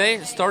start your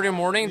day, start your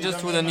morning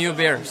just with a new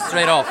beer,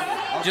 straight off.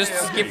 Just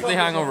skip the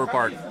hangover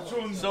part.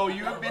 So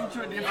you've been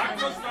to different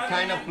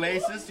kind of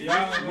places.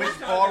 Which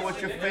bar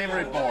was your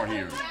favorite bar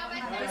here?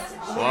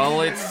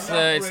 Well,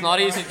 it's not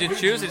easy to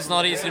choose. It's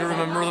not easy to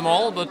remember them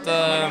all, but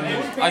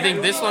I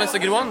think this one is a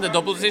good one, the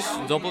double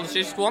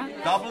shift one.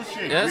 Double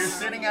shift. Yes.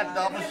 We're sitting at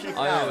double shift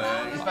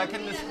now. If I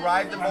can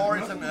describe the bar,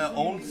 it's an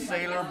old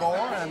sailor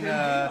bar, and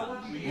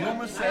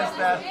rumor says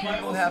that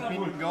people have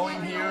been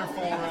going here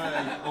for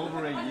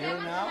over a year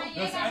now.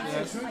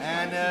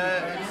 And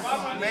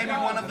it's maybe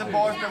one of the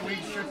bars that we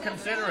should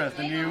consider as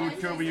the new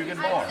Toby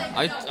Jürgen bar.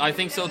 I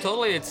think so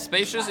totally. It's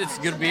spacious. It's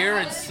good beer.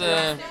 It's.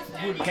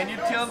 Can you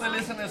tell the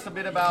listeners a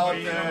bit about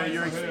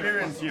your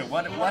experience here?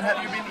 What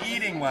have you been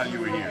eating while you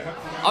were here?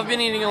 I've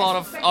been eating a lot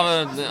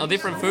of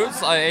different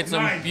foods. I ate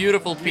some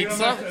beautiful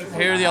pizza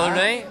here the other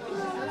day.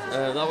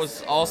 That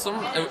was awesome.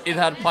 It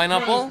had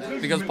pineapple,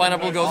 because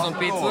pineapple goes on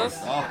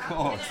pizzas. Of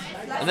course.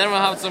 And then we'll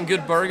have some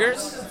good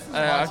burgers.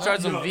 I've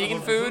tried some vegan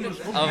food.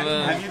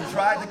 Have you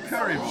tried the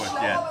currywurst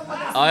yet?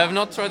 I have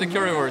not tried the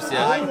currywurst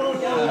yet.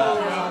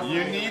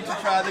 You need to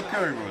try the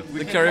currywurst.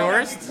 The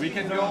currywurst? We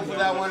can go for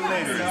that one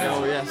later.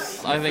 Oh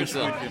yes, I think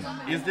so.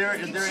 Is there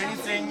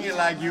anything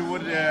like you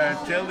would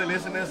tell the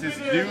listeners is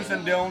do's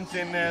and don'ts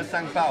in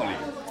St. Pauli?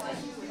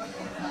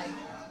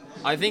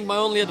 I think my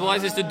only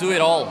advice is to do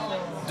it all.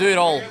 Do it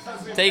all.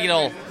 Take it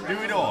all. Do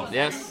it all.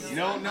 Yes.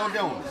 No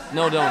don'ts.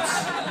 No don'ts.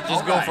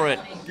 Just go for it.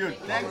 Good.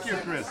 Thank you,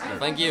 Christer.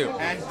 Thank you.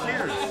 And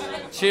cheers.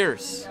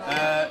 Cheers.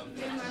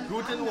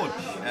 Guten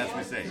Rutsch, as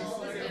we say.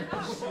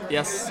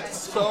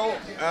 Yes. So,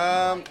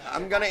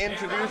 I'm gonna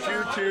introduce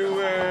you to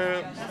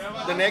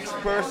the next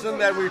person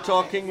that we're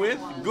talking with,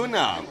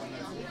 Gunnar.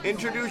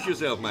 Introduce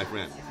yourself, my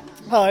friend.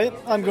 Hi,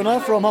 I'm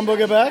Gunnar from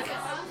Hamburger Berg.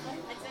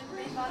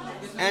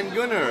 And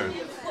Gunnar,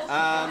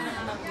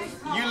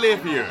 you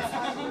live here.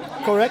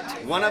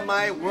 Correct. One of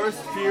my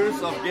worst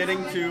fears of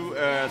getting to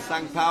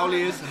St.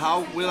 Pauli is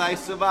how will I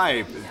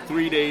survive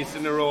 3 days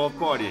in a row of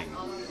partying?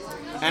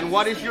 And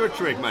what is your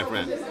trick, my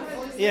friend?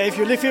 Yeah, if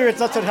you live here, it's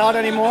not so hard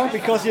anymore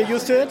because you're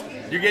used to it.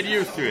 You get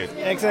used to it.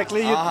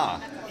 Exactly.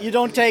 You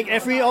don't take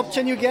every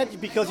option you get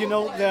because you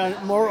know there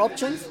are more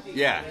options.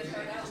 Yeah.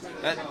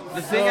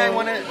 The thing I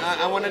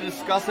want to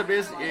discuss a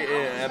bit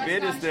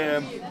is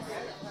the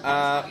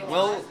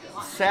well,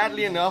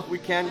 sadly enough, we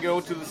can't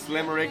go to the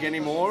Slammereg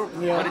anymore.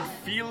 Yeah. But it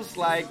feels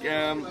like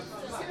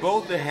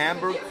both the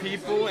Hamburg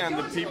people and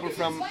the people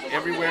from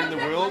everywhere in the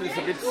world is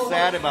a bit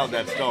sad about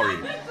that story.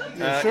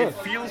 Sure. It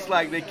feels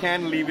like they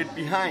can't leave it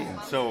behind.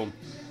 So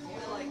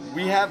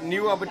we have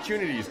new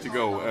opportunities to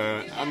go.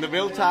 On the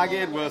Wildtage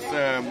it was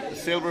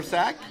Silver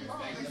Sack,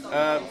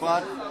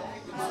 but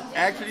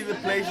actually the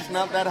place is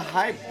not that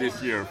hyped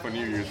this year for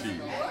New Year's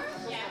Eve.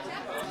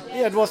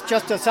 Yeah, it was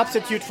just a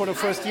substitute for the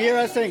first year,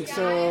 I think.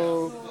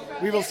 So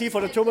we will see for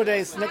the Turbo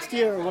Days next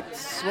year what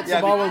the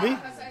bar will be.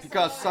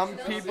 Because some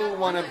people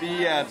want to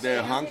be at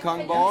the Hong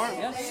Kong bar,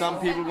 some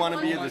people want to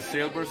be at the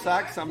Silver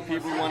Sack, some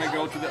people want to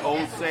go to the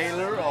Old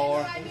Sailor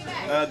or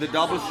the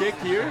Double Chick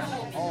here.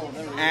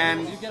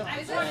 And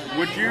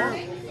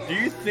do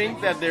you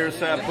think that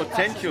there's a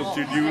potential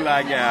to do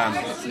like a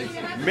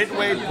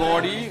midweight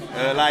party?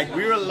 Like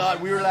we were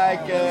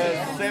like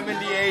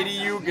 70, 80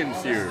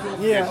 Jugends here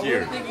this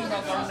year.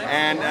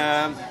 And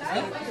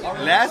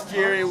last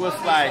year it was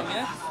like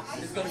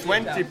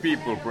 20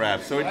 people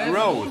perhaps, so it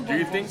grows. Do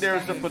you think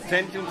there's a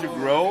potential to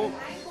grow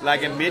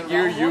like a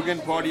mid-year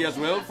Jugend party as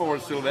well for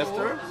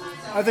Sylvester?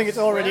 I think it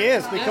already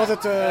is because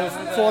it's a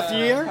fourth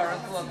year,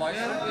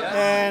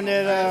 and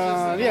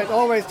it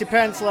always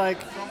depends. Like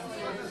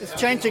it's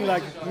changing,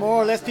 like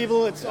more or less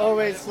people. It's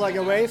always like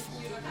a wave.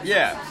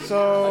 Yeah.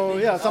 So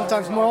yeah,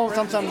 sometimes more,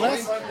 sometimes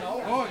less.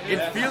 It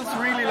feels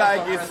really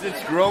like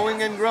it's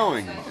growing and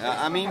growing.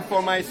 I mean,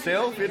 for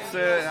myself, it's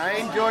I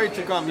enjoy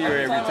to come here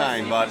every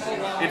time, but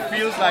it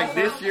feels like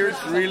this year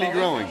it's really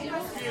growing.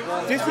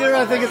 This year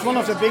I think it's one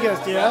of the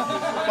biggest, yeah.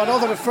 But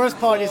also the first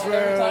parties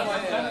were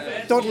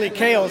totally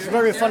chaos,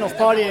 very fun of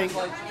partying.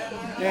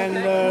 And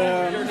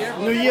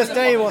New Year's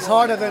Day was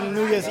harder than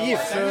New Year's Eve.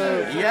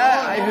 So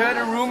yeah, I heard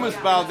rumors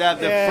about that.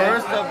 The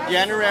 1st of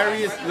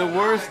January is the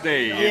worst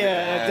day.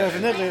 Yeah,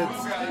 definitely.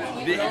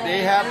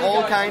 They have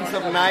all kinds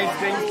of nice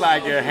things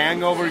like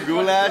hangover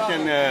goulash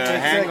and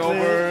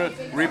hangover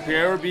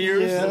repair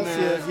beers.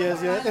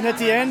 Yes. And at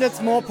the end,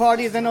 it's more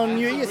parties than on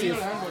New Year's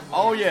Eve.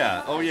 Oh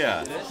yeah.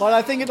 But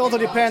I think it also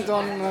depends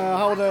on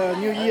how the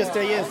New Year's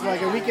Day is.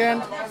 Like a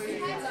weekend,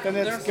 then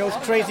it goes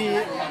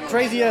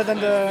crazier than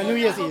the New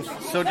Year's Eve.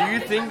 So do you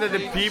think that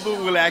the people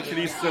will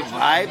actually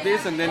survive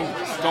this and then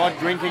start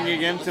drinking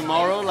again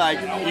tomorrow, like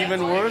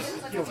even worse?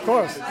 Of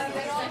course.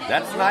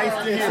 That's nice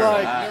to hear.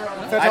 Like,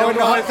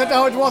 that's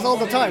how it was all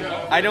the time.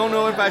 I don't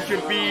know if I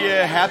should be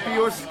happy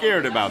or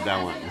scared about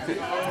that one.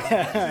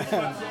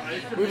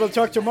 We will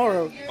talk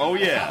tomorrow. Oh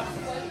yeah.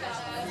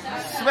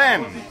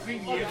 Sven,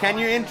 can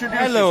you introduce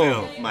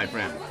yourself, my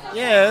friend?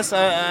 Yes,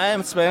 I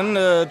am Sven,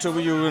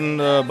 Turbojugend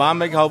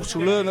Barmbek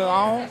Hauptschule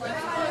now.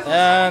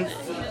 And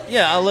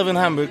yeah, I live in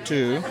Hamburg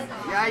too.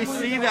 Yeah, I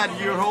see that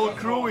your whole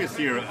crew is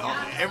here.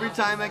 Every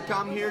time I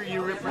come here,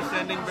 you're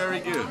representing very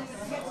good.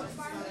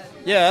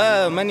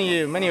 Yeah,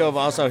 many of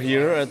us are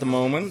here at the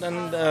moment,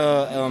 and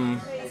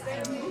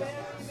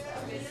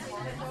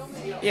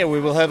we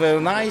will have a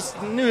nice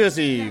New Year's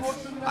Eve.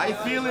 I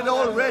feel it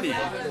already.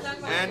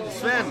 And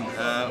Sven,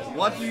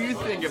 what do you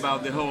think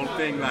about the whole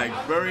thing, like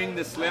burying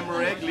the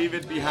Slammereg, leave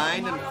it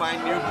behind, and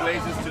find new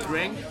places to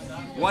drink?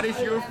 What is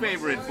your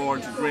favorite bar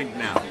to drink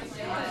now?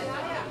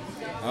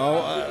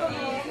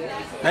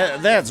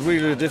 That's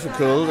really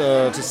difficult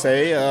to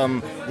say.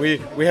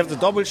 We have the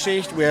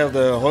Doppelschicht, we have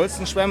the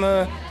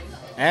Holzenschwemme,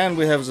 and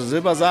we have the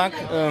Silbersack.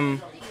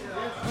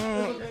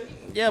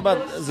 But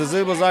the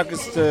Silbersack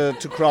is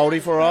too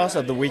crowded for us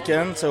at the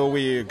weekend, so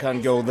we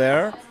can't go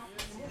there.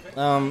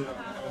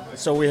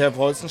 So we have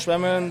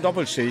Holzenschwemme and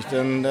Doppelschicht,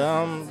 and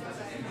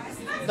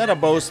that are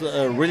both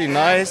really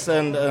nice.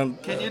 And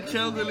can you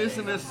tell the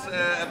listeners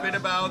a bit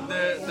about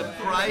the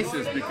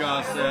prices,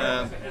 because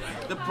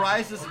the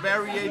prices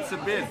varies a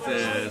bit.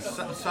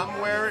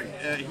 Somewhere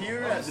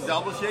here at the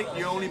Doppelschicht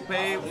you only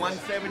pay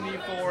 $1.70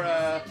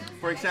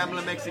 for example,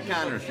 a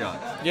Mexicaner shot.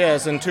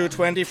 Yes, and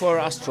 $2.20 for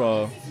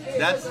Astra.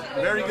 That's a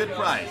very good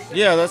price.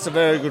 Yeah, that's a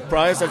very good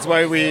price. That's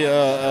why we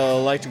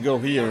like to go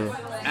here.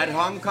 At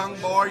Hong Kong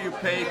bar you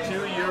pay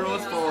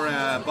 €2 for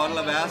a bottle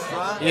of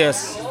Astra.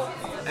 Yes.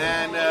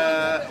 And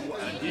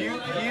do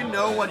you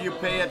know what you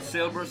pay at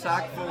Silver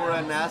Sack for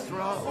an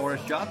Astra or a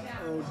shot?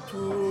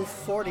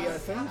 $2.40, I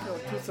think, or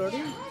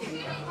 $2.30.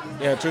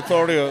 Yeah,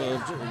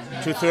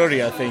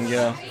 $2.30, I think.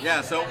 Yeah.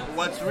 Yeah. So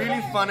what's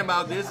really fun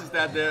about this is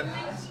that the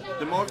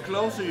more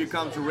closer you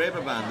come to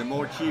Reeperbahn, the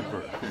more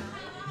cheaper.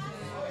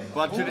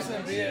 But to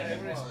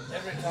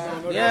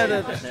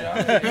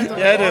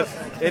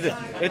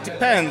it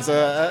depends.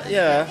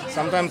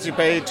 Sometimes you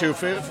pay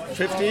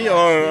 $2.50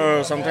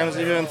 or sometimes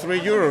even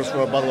 €3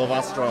 for a bottle of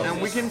Astra.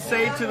 And we can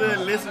say to the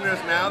listeners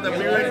now that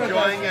we're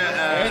enjoying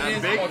a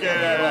big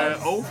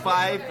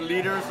 0.5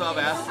 liters of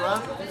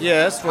Astra.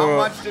 Yes. How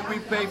much did we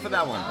pay for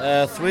that one?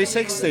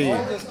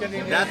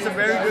 $3.60. That's a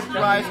very good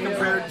price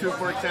compared to,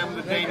 for example,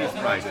 the Danish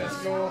prices.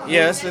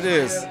 Yes, it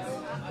is.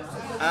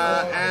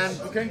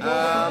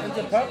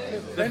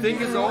 The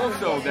thing is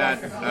also that,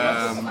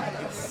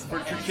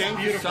 to change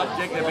the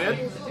subject a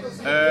bit,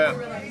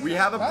 We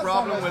have a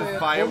problem with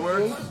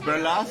fireworks,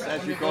 burlas,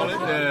 as you call it,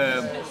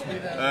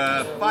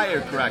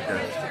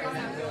 firecrackers.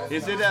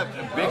 Is it a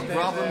big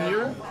problem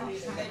here?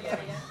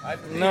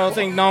 No, I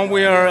think now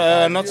we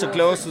are not so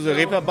close to the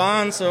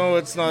Reeperbahn, so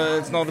it's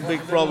not a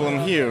big problem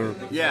here.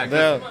 Yeah,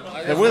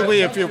 there will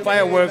be a few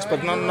fireworks,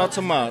 but not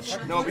so much.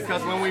 No,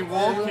 because when we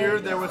walked here,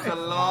 there was a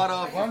lot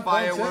of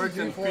fireworks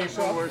and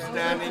people were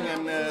standing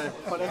and.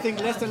 But I think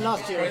less than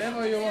last year.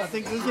 I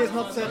think this year is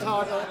not that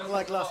hard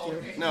like last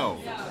year. No.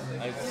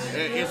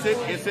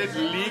 Is it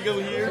legal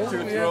here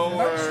to throw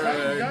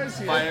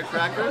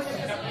firecrackers?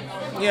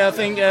 Yeah, I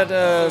think at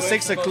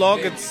 6 o'clock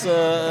it's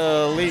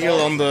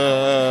legal on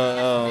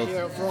the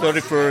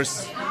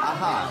 31st.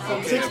 Aha.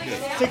 From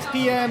 6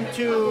 p.m.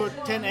 to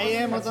 10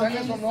 a.m. or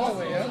something?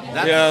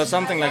 Yeah,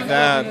 something like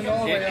that.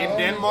 In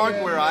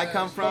Denmark, where I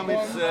come from,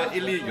 it's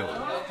illegal.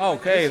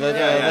 Okay,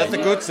 that's a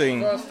good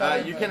thing.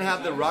 You can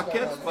have the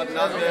rockets, but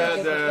not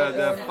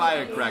the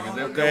firecrackers.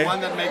 The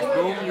one that makes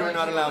boom, you're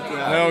not allowed to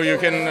have. No, you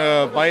can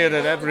buy it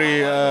at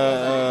every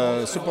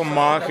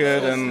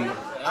supermarket and.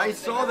 I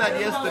saw that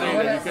yesterday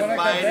that you can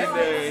buy it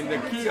in the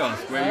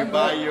kiosk where you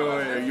buy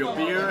your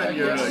beer and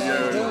your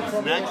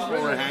snacks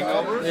for a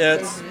hangover.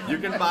 Yes. You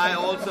can buy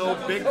also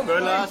big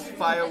burlas,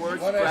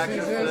 fireworks,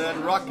 crackers,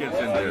 and rockets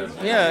in there.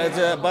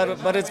 Yeah,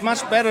 but it's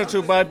much better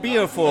to buy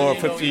beer for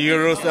 50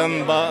 euros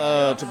than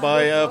to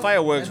buy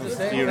fireworks for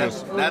 50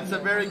 euros. That's a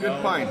very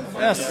good point.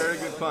 Yes. That's a very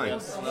good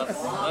point.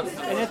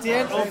 And at the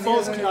end, of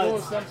both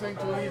knalls.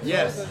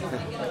 Yes.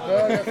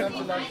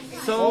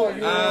 So,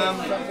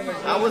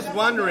 I was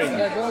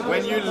wondering,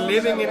 when you're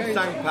living in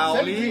St.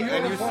 Pauli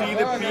and you see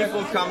the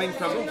people coming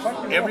from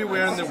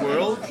everywhere in the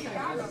world,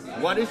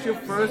 what is your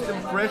first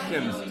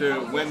impressions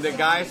when the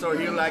guys are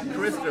here like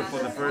Christer for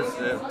the first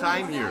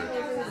time here?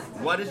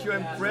 What is your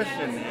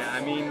impression?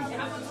 I mean,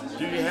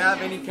 do you have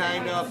any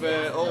kind of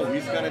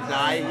he's gonna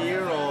die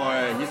here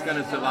or he's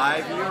gonna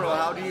survive here, or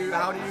how do you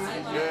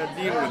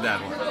deal with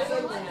that one?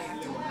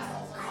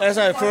 As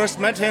I first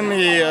met him,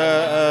 he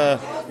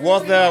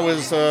was there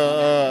with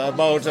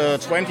about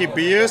 20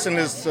 beers in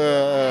his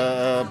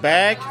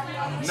bag.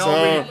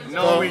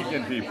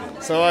 Norwegian people.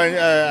 So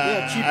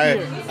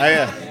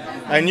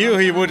I knew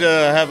he would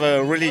have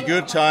a really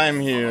good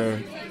time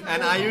here.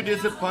 And are you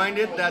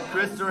disappointed that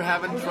Christer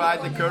haven't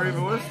tried the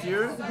currywurst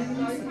here?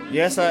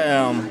 Yes, I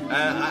am.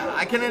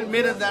 I can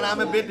admit it that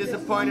I'm a bit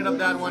disappointed of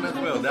that one as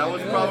well. That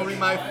was probably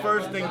my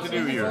first thing to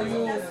do here.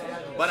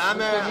 But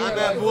I'm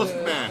a Wurst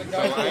man, so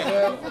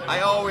I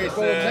always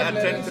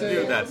intend to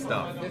do that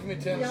stuff.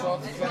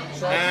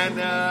 And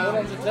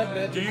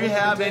do you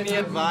have any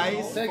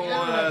advice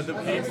for the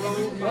people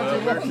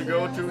where to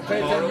go to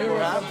tomorrow,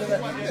 perhaps?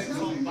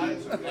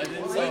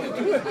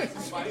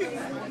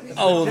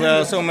 Oh, there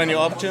are so many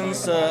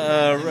options.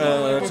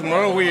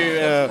 Tomorrow we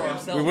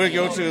will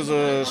go to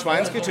the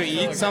Schweinske to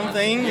eat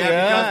something.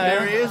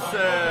 Yeah, because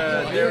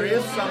there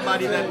is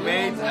somebody that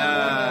made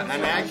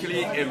an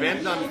actually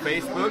event on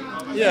Facebook.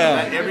 Yeah.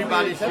 That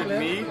everybody should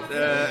meet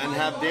and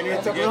have dinner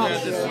together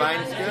at the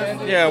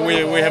Schweinske. Yeah,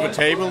 we have a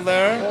table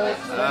there.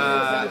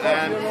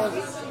 And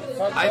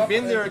I've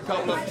been there a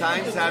couple of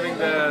times having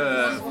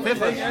the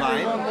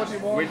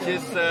Pfefferschwein, which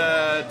is,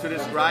 to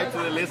describe to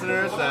the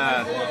listeners,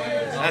 a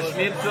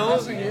schnitzel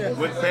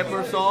with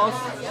pepper sauce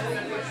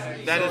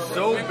that is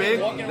so big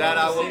that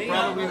I will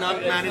probably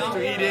not manage to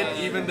eat it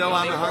even though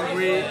I'm a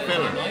hungry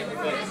fella.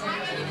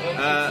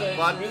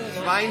 But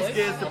Schweinske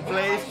is the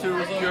place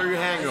to cure your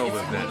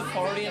hangovers then.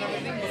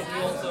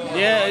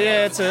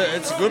 Yeah, it's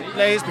a good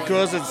place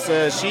because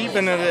it's cheap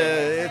and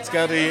it's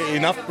got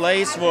enough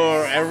place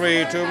for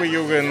every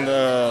Turbojugend.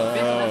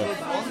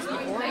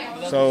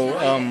 So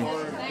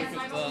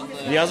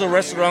the other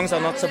restaurants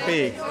are not so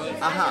big.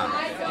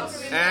 Aha.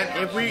 And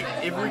if we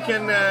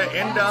can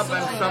end up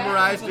and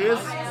summarize this.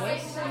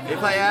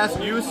 If I ask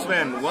you,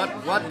 Sven,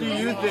 what do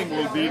you think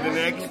will be the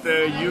next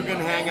Jugend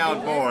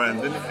hangout bar,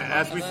 and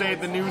as we say,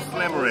 the new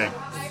Slammereg?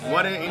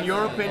 What, in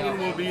your opinion,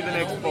 will be the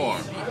next bar?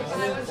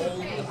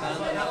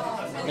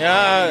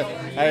 Yeah,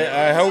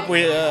 I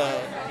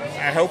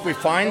hope we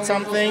find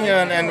something,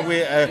 and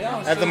we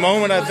at the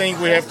moment I think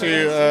we have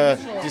to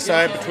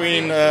decide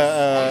between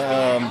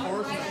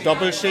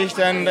Doppelschicht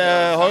and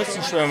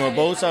Holzenschwemme.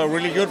 Both are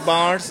really good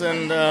bars,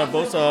 and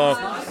both are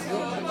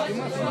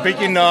big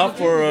enough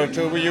for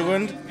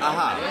Turbojugend.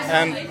 Aha.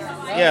 And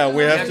yeah,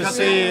 we have to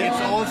see.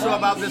 It's also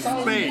about the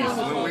space.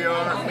 When we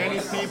are many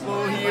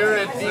people here,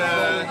 it's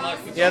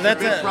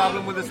that's a big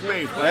problem with the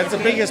space. That's the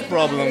biggest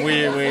problem.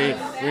 We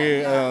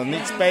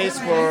need space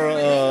for.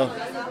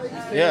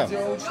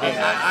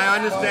 I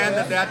understand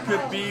that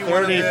could be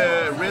one of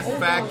the risk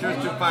factors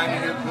to find a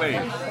new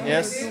place.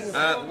 Yes.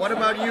 What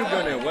about you,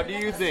 Gunnar? What do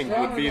you think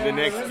would be the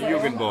next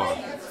Jugend bar?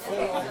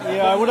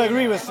 Yeah, I would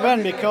agree with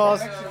Sven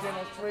because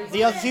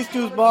these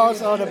two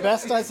bars are the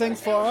best, I think,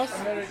 for us.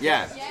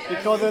 Yeah.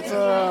 Because it's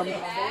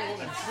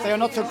they are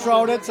not so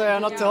crowded, they are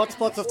not the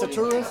hotspots of the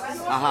tourists.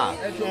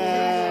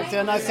 They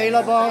are nice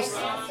sailor bars.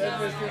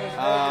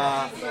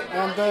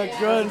 And the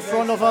girl in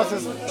front of us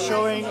is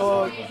showing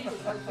or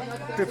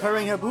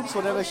preparing her boobs,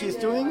 whatever she's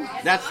doing.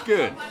 That's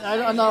good.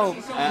 I know.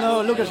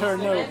 No, look at her.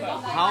 No.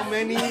 How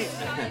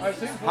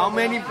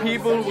many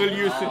people will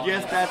you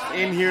suggest that's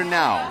in here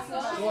now?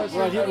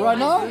 Right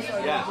now?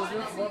 Yeah.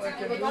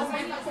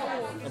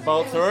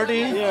 About 30?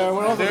 Yeah,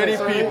 we're also 30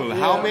 people. Yeah.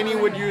 How many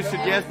would you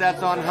suggest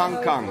that's on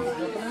Hong Kong?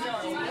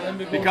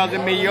 Because the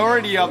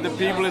majority of the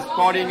people is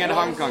partying at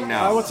Hong Kong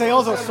now. I would say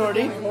also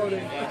 30.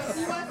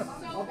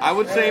 I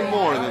would say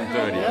more than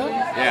 30.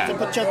 Yeah.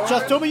 But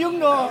just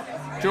Turbojugend or?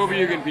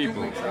 Turbojugend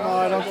people. No,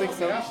 I don't think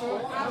so.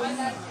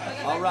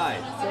 All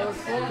right.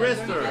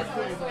 Krister.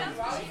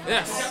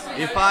 Yes.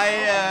 If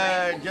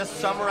I just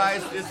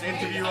summarize this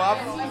interview up,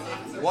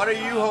 what are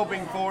you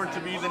hoping for to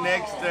be the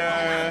next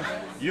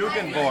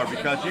Jugendboard?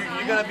 Because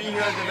you're going to be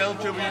here at the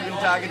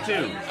Weltturbojugend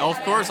too.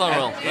 Of course I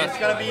will. It's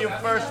going to be your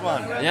first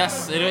one.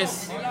 Yes, it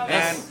is.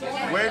 Yes.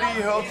 And where do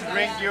you hope to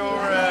drink your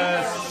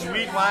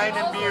sweet wine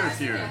and beers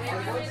here?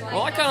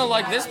 Well, I kind of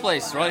like this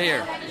place right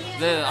here.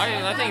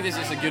 I think this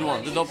is a good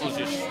one. The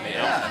Doppelschicht.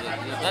 Yeah.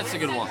 That's a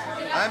good one.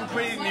 I'm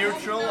pretty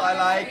neutral. I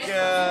like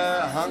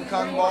Hong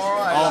Kong Bar,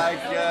 I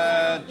like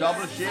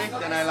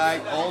Doppelschicht, and I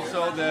like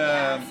also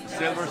the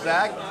Silver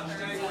Sack.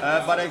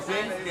 But I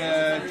think,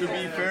 to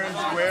be fair and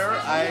square,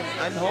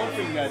 I'm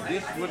hoping that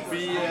this would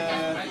be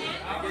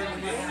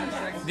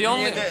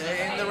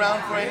in the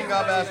round for ending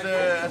up as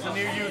a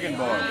new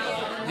Jugendboard.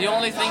 The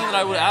only thing that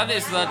I would add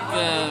is that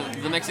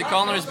the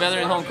Mexicaner is better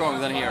in Hong Kong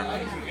than here.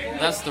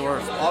 That's the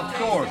worst. Of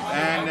course,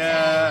 and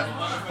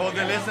for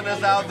the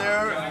listeners out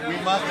there, we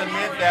must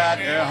admit that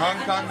Hong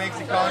Kong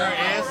Mexicaner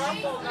is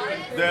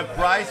the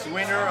prize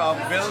winner of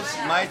Bill's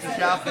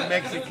Meisterschaft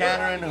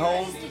Mexikaner in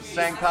Holt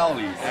St.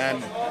 Pauli.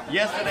 And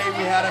yesterday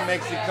we had a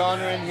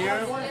Mexicaner in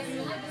here.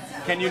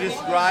 Can you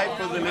describe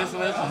for the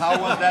listeners how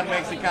was that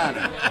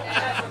Mexicaner?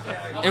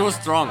 It was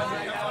strong.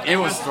 It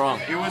was strong.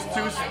 It was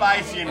too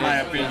spicy in my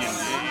opinion.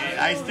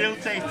 I still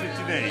taste it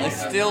today.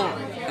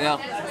 Yeah.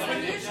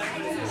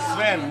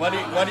 Sven, what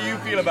do you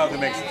feel about the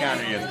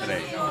Mexicaner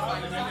yesterday?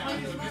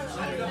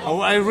 Oh,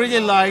 I really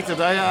liked it.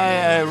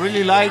 I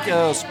really like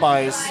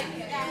spice.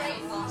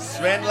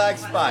 Sven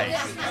likes spice.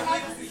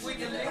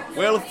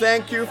 Well,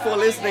 thank you for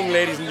listening,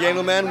 ladies and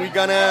gentlemen. We're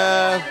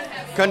gonna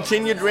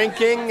continue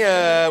drinking.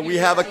 We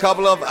have a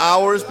couple of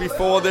hours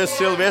before the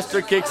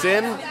Sylvester kicks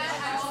in.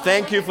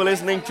 Thank you for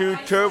listening to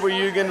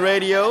Turbojugend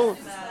Radio.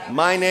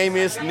 My name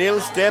is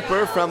Nils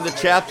Stepper from the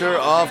chapter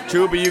of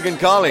Turbojugend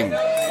Calling.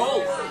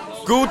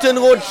 Guten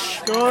Rutsch.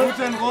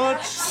 Guten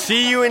Rutsch.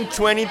 See you in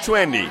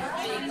 2020.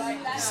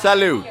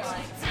 Salute.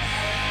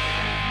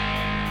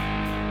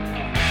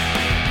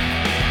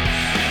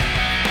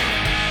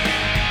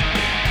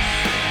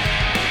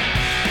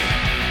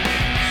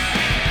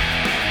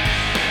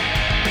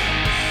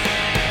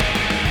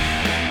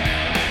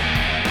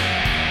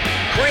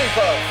 Cream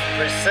Puff,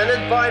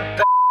 presented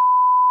by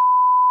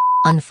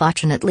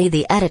Unfortunately,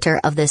 the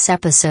editor of this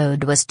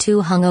episode was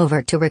too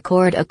hungover to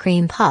record a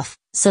cream puff,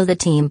 so the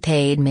team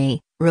paid me,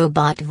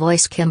 robot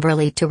voice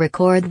Kimberly, to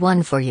record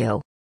one for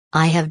you.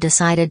 I have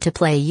decided to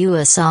play you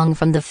a song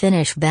from the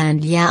Finnish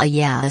band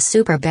Yeah, a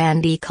super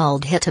bandy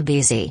called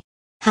Hitabiisi.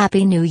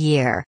 Happy New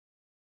Year.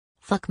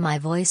 Fuck my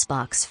voice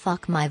box,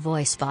 fuck my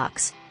voice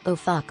box. Oh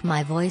fuck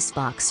my voice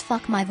box,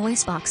 fuck my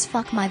voice box,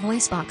 fuck my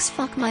voice box,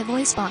 fuck my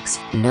voice box.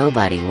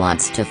 Nobody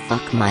wants to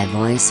fuck my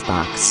voice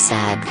box,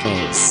 sad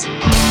face.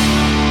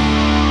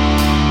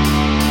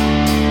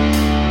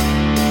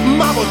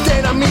 Mä voin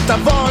tehdä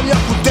mitä vaan ja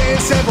kun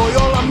teen se voi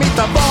olla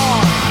mitä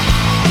vaan.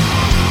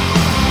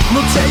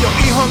 Mut se ei oo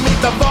ihan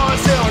mitä vaan,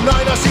 se on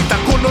aina sitä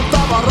kunnon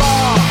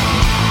tavaraa.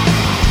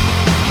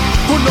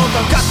 Kun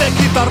otan käteen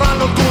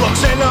kitaran on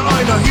tuloksena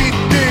aina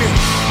hitti.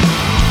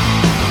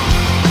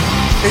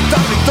 Ei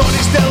tarvit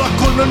todistella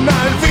kun on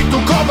näin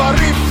vittun kova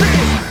riffi.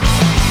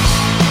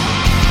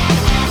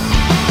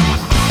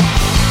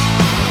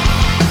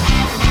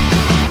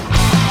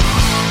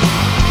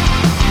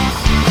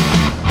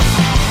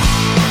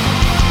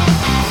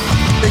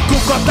 Ei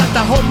kukaan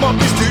tätä hommaa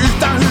pysty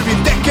yhtään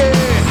hyvin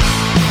tekee.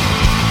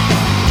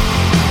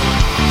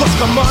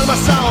 Koska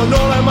maailmassa on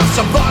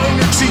olemassa vain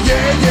yksi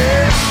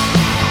jee.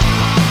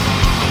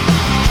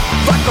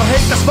 Vaikka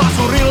heittäs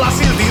vasurilla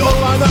silti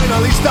ollaan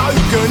aina lista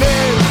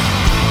ykkönen.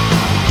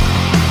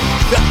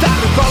 Ja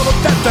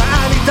tärykalvot täyttää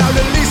ääni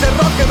täydellisen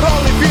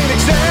rock'n'rollin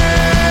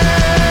fiilikseen.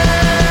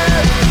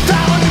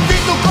 Tää on niin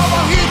vittu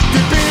kova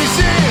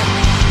hittibiisi,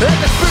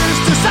 edes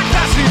pysty sä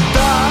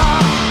käsittää.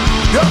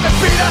 Joten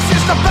pidä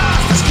sistä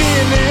päästäs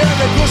kiinni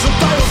ennen kuin sun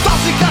taju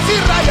tosi käsi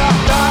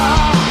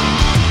räjähtää.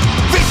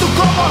 Vittu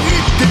kova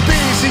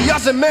hittibiisi ja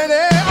se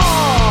menee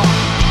A,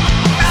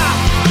 F,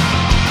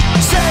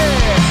 C,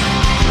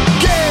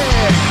 G,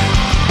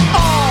 A,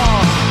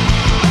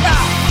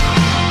 F,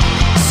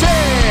 C,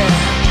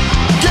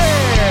 G,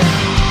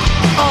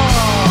 A.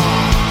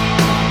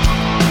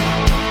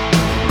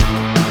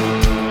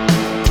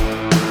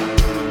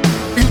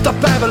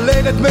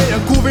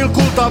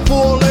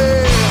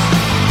 vastapuoleen.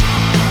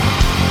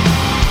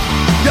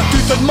 Ja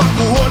tytöt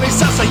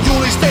makuuhuoneissaan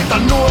julisteita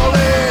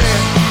nuolee.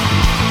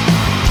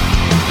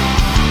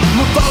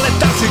 Mut alle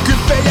täysin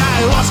kyppejä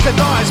ei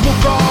lasketa ees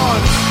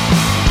mukaan.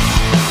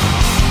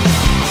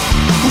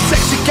 Kun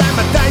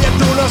seksikäimmät äijät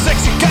duunaa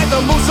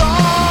seksikäitä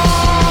musaa.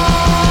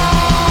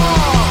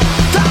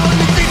 Tää on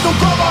niin vitun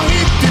kova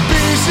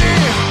hittibiisi,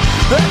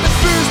 et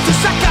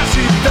pysty sä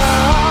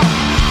käsittää.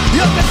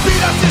 Joten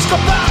pidä sisko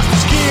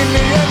päästös kiinni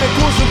ennen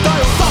kuin sun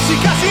taju tosi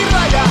käsi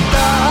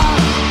räjähtää.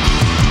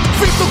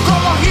 Vittu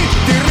kova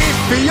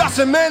hittiriffi ja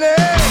se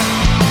menee.